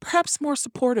perhaps more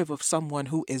supportive of someone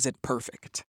who isn't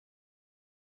perfect.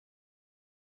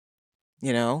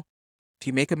 If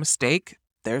you make a mistake,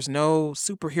 there's no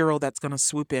superhero that's going to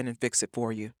swoop in and fix it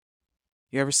for you.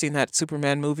 You ever seen that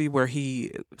Superman movie where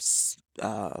he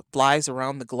flies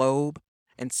around the globe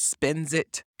and spins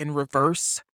it in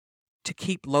reverse to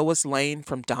keep Lois Lane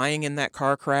from dying in that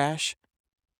car crash?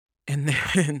 And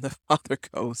then the father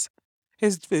goes,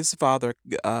 his father,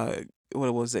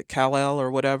 what was it, Kal-El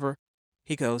or whatever?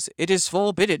 He goes, "It is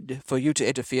forbidden for you to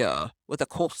interfere with the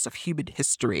course of human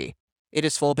history. It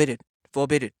is forbidden,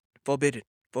 forbidden, forbidden."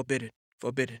 Forbidden.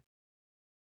 Forbidden.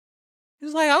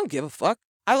 He's like, I don't give a fuck.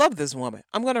 I love this woman.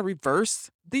 I'm going to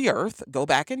reverse the earth, go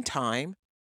back in time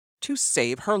to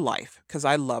save her life because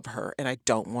I love her and I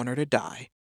don't want her to die.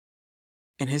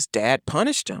 And his dad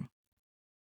punished him,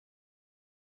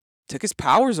 took his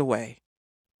powers away.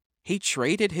 He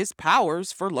traded his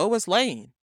powers for Lois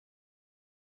Lane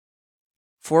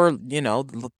for,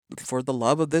 for the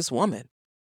love of this woman.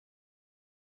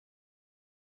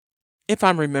 If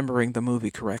I'm remembering the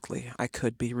movie correctly, I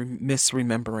could be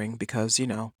misremembering because, I'm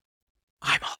old.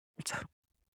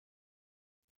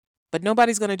 But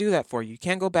nobody's going to do that for you. You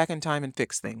can't go back in time and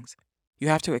fix things. You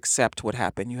have to accept what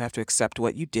happened. You have to accept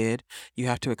what you did. You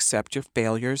have to accept your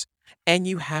failures, and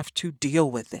you have to deal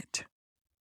with it.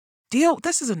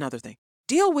 This is another thing.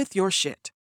 Deal with your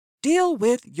shit. Deal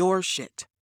with your shit.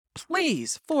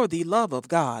 Please, for the love of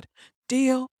God,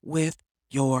 deal with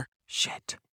your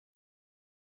shit.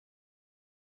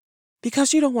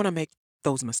 Because you don't want to make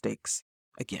those mistakes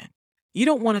again. You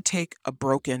don't want to take a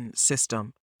broken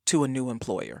system to a new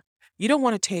employer. You don't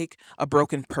want to take a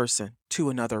broken person to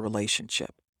another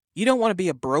relationship. You don't want to be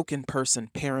a broken person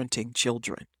parenting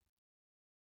children.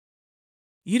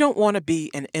 You don't want to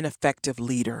be an ineffective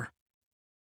leader.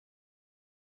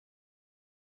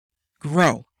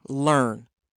 Grow, learn,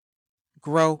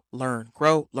 grow, learn,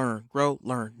 grow, learn, grow,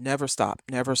 learn. Never stop,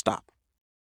 never stop.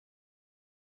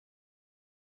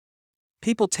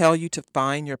 People tell you to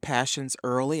find your passions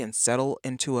early and settle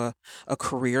into a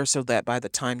career so that by the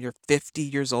time you're 50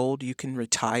 years old, you can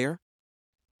retire.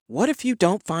 What if you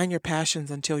don't find your passions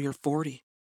until you're 40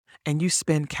 and you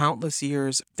spend countless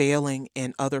years failing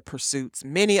in other pursuits,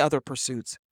 many other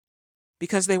pursuits,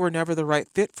 because they were never the right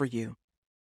fit for you?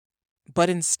 But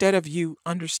instead of you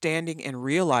understanding and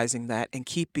realizing that and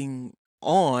keep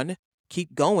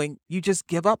going, you just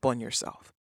give up on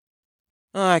yourself.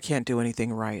 Oh, I can't do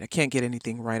anything right. I can't get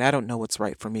anything right. I don't know what's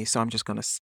right for me, so I'm just going to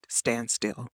stand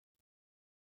still.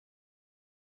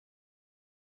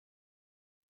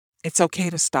 It's okay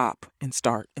to stop and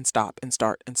start and stop and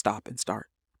start and stop and start.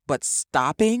 But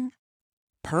stopping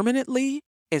permanently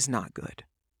is not good.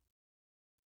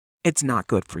 It's not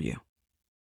good for you.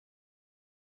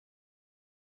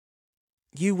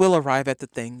 You will arrive at the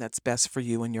thing that's best for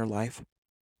you in your life.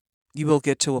 You will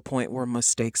get to a point where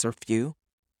mistakes are few,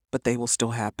 but they will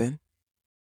still happen.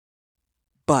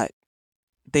 But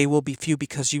they will be few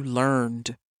because you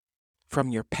learned from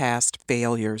your past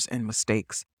failures and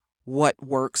mistakes. What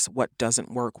works, what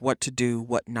doesn't work, what to do,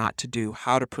 what not to do,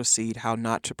 how to proceed, how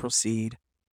not to proceed,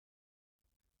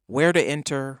 where to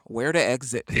enter, where to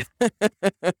exit.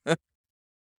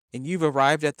 And you've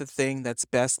arrived at the thing that's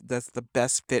the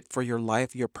best fit for your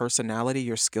life, your personality,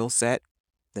 your skill set,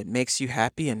 that makes you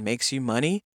happy and makes you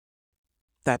money,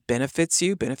 that benefits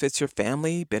you, benefits your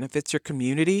family, benefits your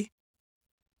community.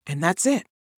 And that's it.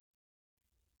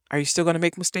 Are you still going to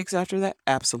make mistakes after that?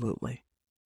 Absolutely.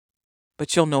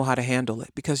 But you'll know how to handle it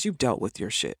because you've dealt with your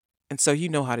shit. And so you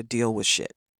know how to deal with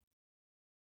shit.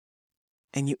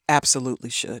 And you absolutely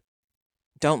should.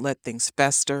 Don't let things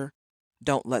fester.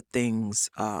 Don't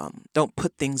don't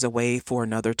put things away for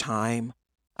another time.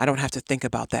 I don't have to think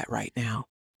about that right now.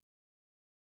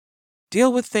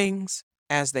 Deal with things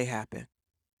as they happen.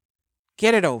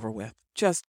 Get it over with.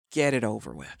 Just get it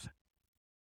over with.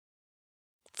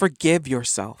 Forgive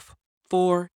yourself.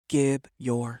 Forgive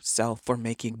yourself for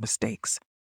making mistakes.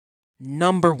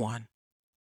 Number 1.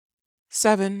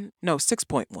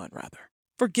 6.1 rather.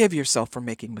 Forgive yourself for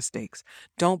making mistakes.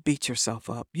 Don't beat yourself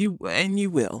up. You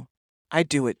will. I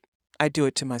do it. I do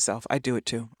it to myself. I do it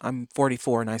too. I'm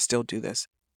 44 and I still do this.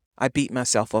 I beat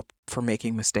myself up for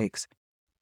making mistakes.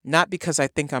 Not because I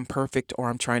think I'm perfect or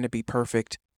I'm trying to be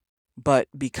perfect, but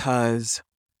because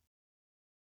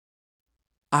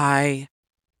I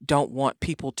don't want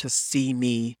people to see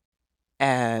me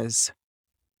as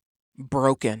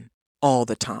broken all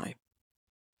the time.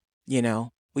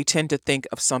 We tend to think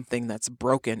of something that's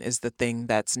broken as the thing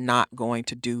that's not going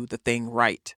to do the thing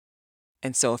right.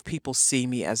 And so if people see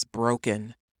me as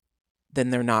broken,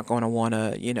 then they're not going to want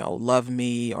to, love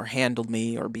me or handle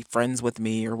me or be friends with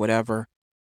me or whatever.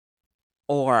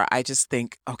 Or I just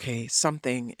think, okay,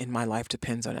 something in my life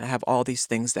depends on it. I have all these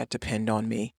things that depend on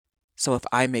me. So if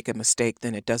I make a mistake,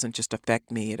 then it doesn't just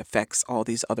affect me, it affects all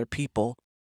these other people.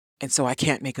 And so I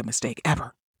can't make a mistake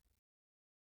ever.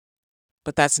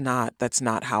 But that's not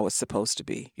how it's supposed to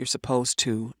be. You're supposed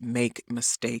to make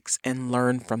mistakes and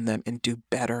learn from them and do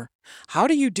better. How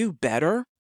do you do better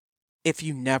if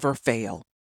you never fail?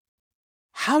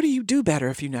 How do you do better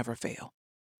if you never fail?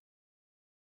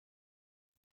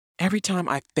 Every time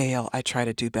I fail, I try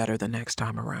to do better the next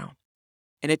time around.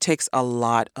 And it takes a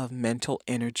lot of mental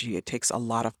energy. It takes a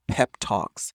lot of pep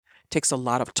talks. It takes a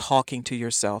lot of talking to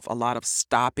yourself, a lot of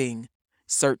stopping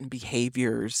certain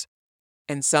behaviors.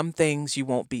 And some things you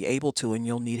won't be able to, and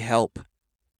you'll need help.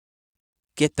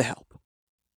 Get the help.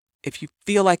 If you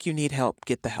feel like you need help,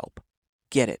 get the help.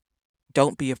 Get it.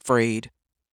 Don't be afraid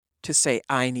to say,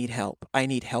 I need help. I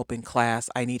need help in class.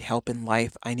 I need help in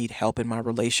life. I need help in my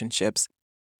relationships.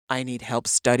 I need help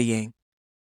studying.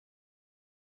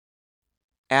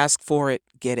 Ask for it,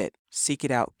 get it. Seek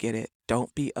it out, get it.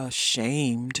 Don't be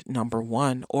ashamed, number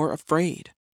one, or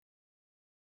afraid.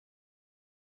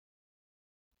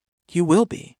 You will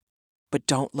be, but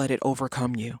don't let it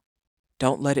overcome you.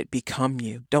 Don't let it become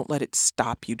you. Don't let it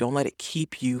stop you. Don't let it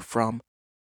keep you from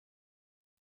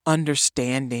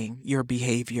understanding your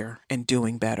behavior and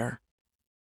doing better.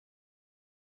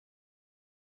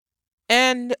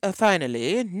 And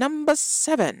finally, number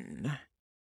 7.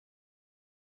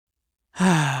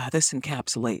 This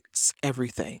encapsulates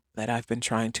everything that I've been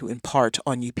trying to impart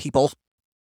on you people.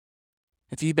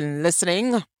 If you've been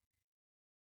listening,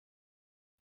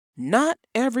 not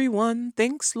everyone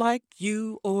thinks like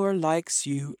you or likes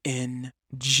you in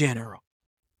general.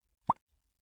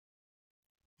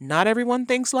 Not everyone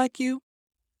thinks like you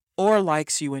or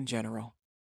likes you in general.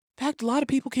 In fact, a lot of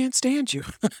people can't stand you.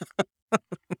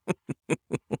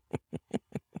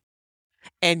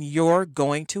 And you're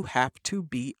going to have to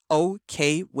be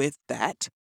okay with that.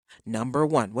 Number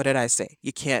one, what did I say?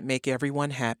 You can't make everyone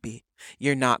happy.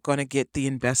 You're not going to get the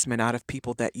investment out of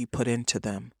people that you put into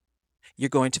them. You're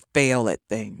going to fail at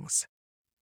things.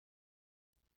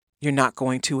 You're not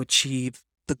going to achieve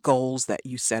the goals that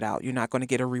you set out. You're not going to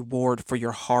get a reward for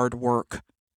your hard work.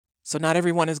 So not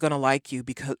everyone is going to like you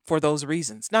because for those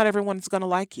reasons. Not everyone is going to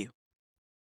like you.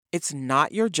 It's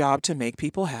not your job to make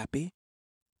people happy.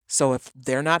 So if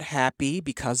they're not happy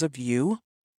because of you,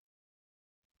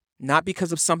 not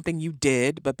because of something you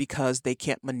did, but because they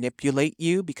can't manipulate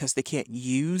you, because they can't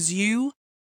use you,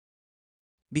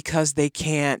 because they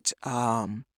can't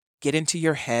get into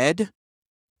your head,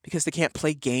 because they can't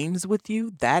play games with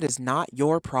you, that is not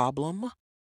your problem.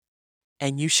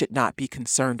 And you should not be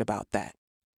concerned about that.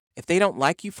 If they don't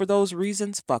like you for those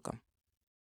reasons, fuck them.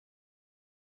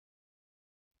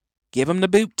 Give them the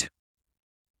boot.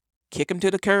 Kick them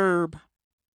to the curb.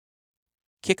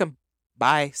 Kick them.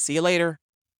 Bye. See you later.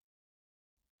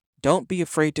 Don't be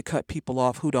afraid to cut people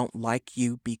off who don't like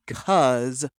you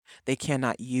because they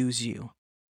cannot use you.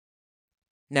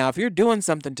 Now, if you're doing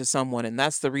something to someone and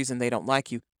that's the reason they don't like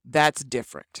you, that's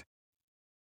different.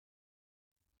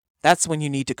 That's when you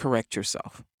need to correct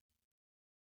yourself.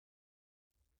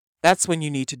 That's when you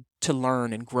need to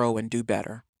learn and grow and do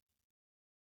better.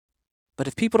 But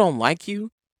if people don't like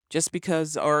you just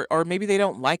because, or maybe they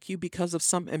don't like you because of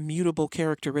some immutable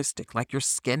characteristic, like your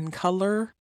skin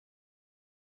color,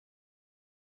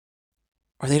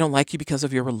 or they don't like you because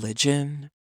of your religion,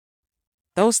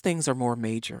 those things are more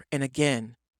major. And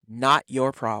again, not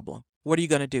your problem. What are you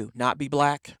going to do? Not be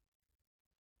black?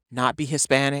 Not be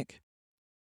Hispanic?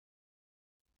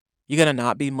 You're going to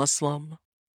not be Muslim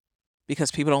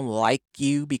because people don't like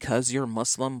you because you're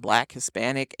Muslim, black,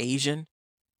 Hispanic, Asian?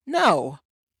 No.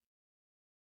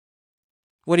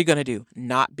 What are you going to do?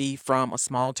 Not be from a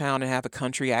small town and have a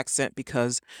country accent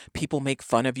because people make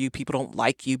fun of you? People don't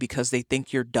like you because they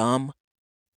think you're dumb?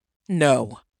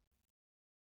 No.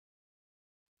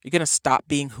 You're going to stop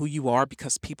being who you are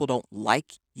because people don't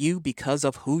like you because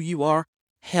of who you are?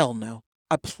 Hell no.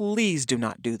 Please do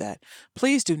not do that.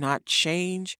 Please do not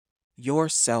change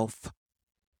yourself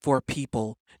for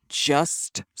people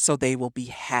just so they will be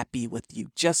happy with you,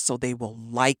 just so they will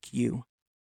like you.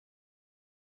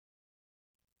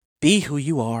 Be who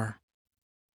you are.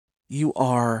 You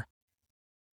are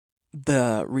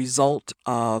the result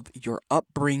of your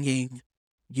upbringing.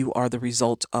 You are the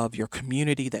result of your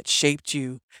community that shaped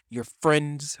you, your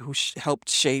friends who helped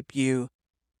shape you.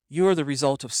 You are the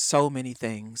result of so many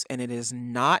things, and it is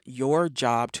not your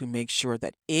job to make sure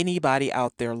that anybody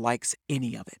out there likes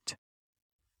any of it.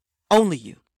 Only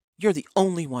you. You're the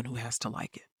only one who has to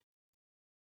like it.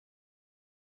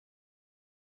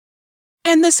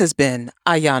 And this has been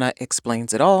Ayana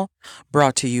Explains It All,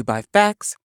 brought to you by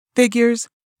facts, figures,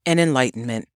 and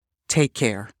enlightenment. Take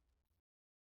care.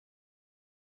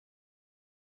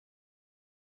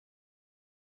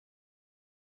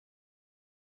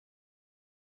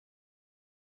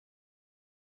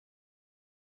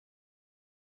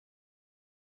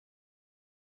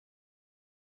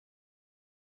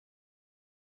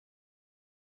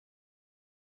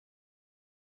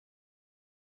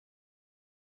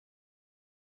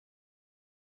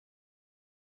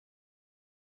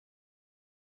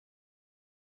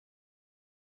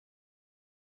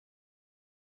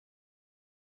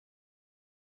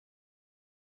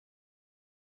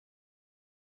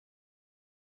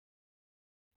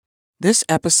 This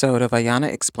episode of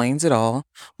Ayana Explains It All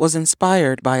was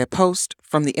inspired by a post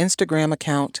from the Instagram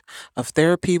account of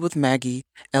Therapy with Maggie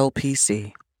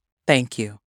LPC. Thank you.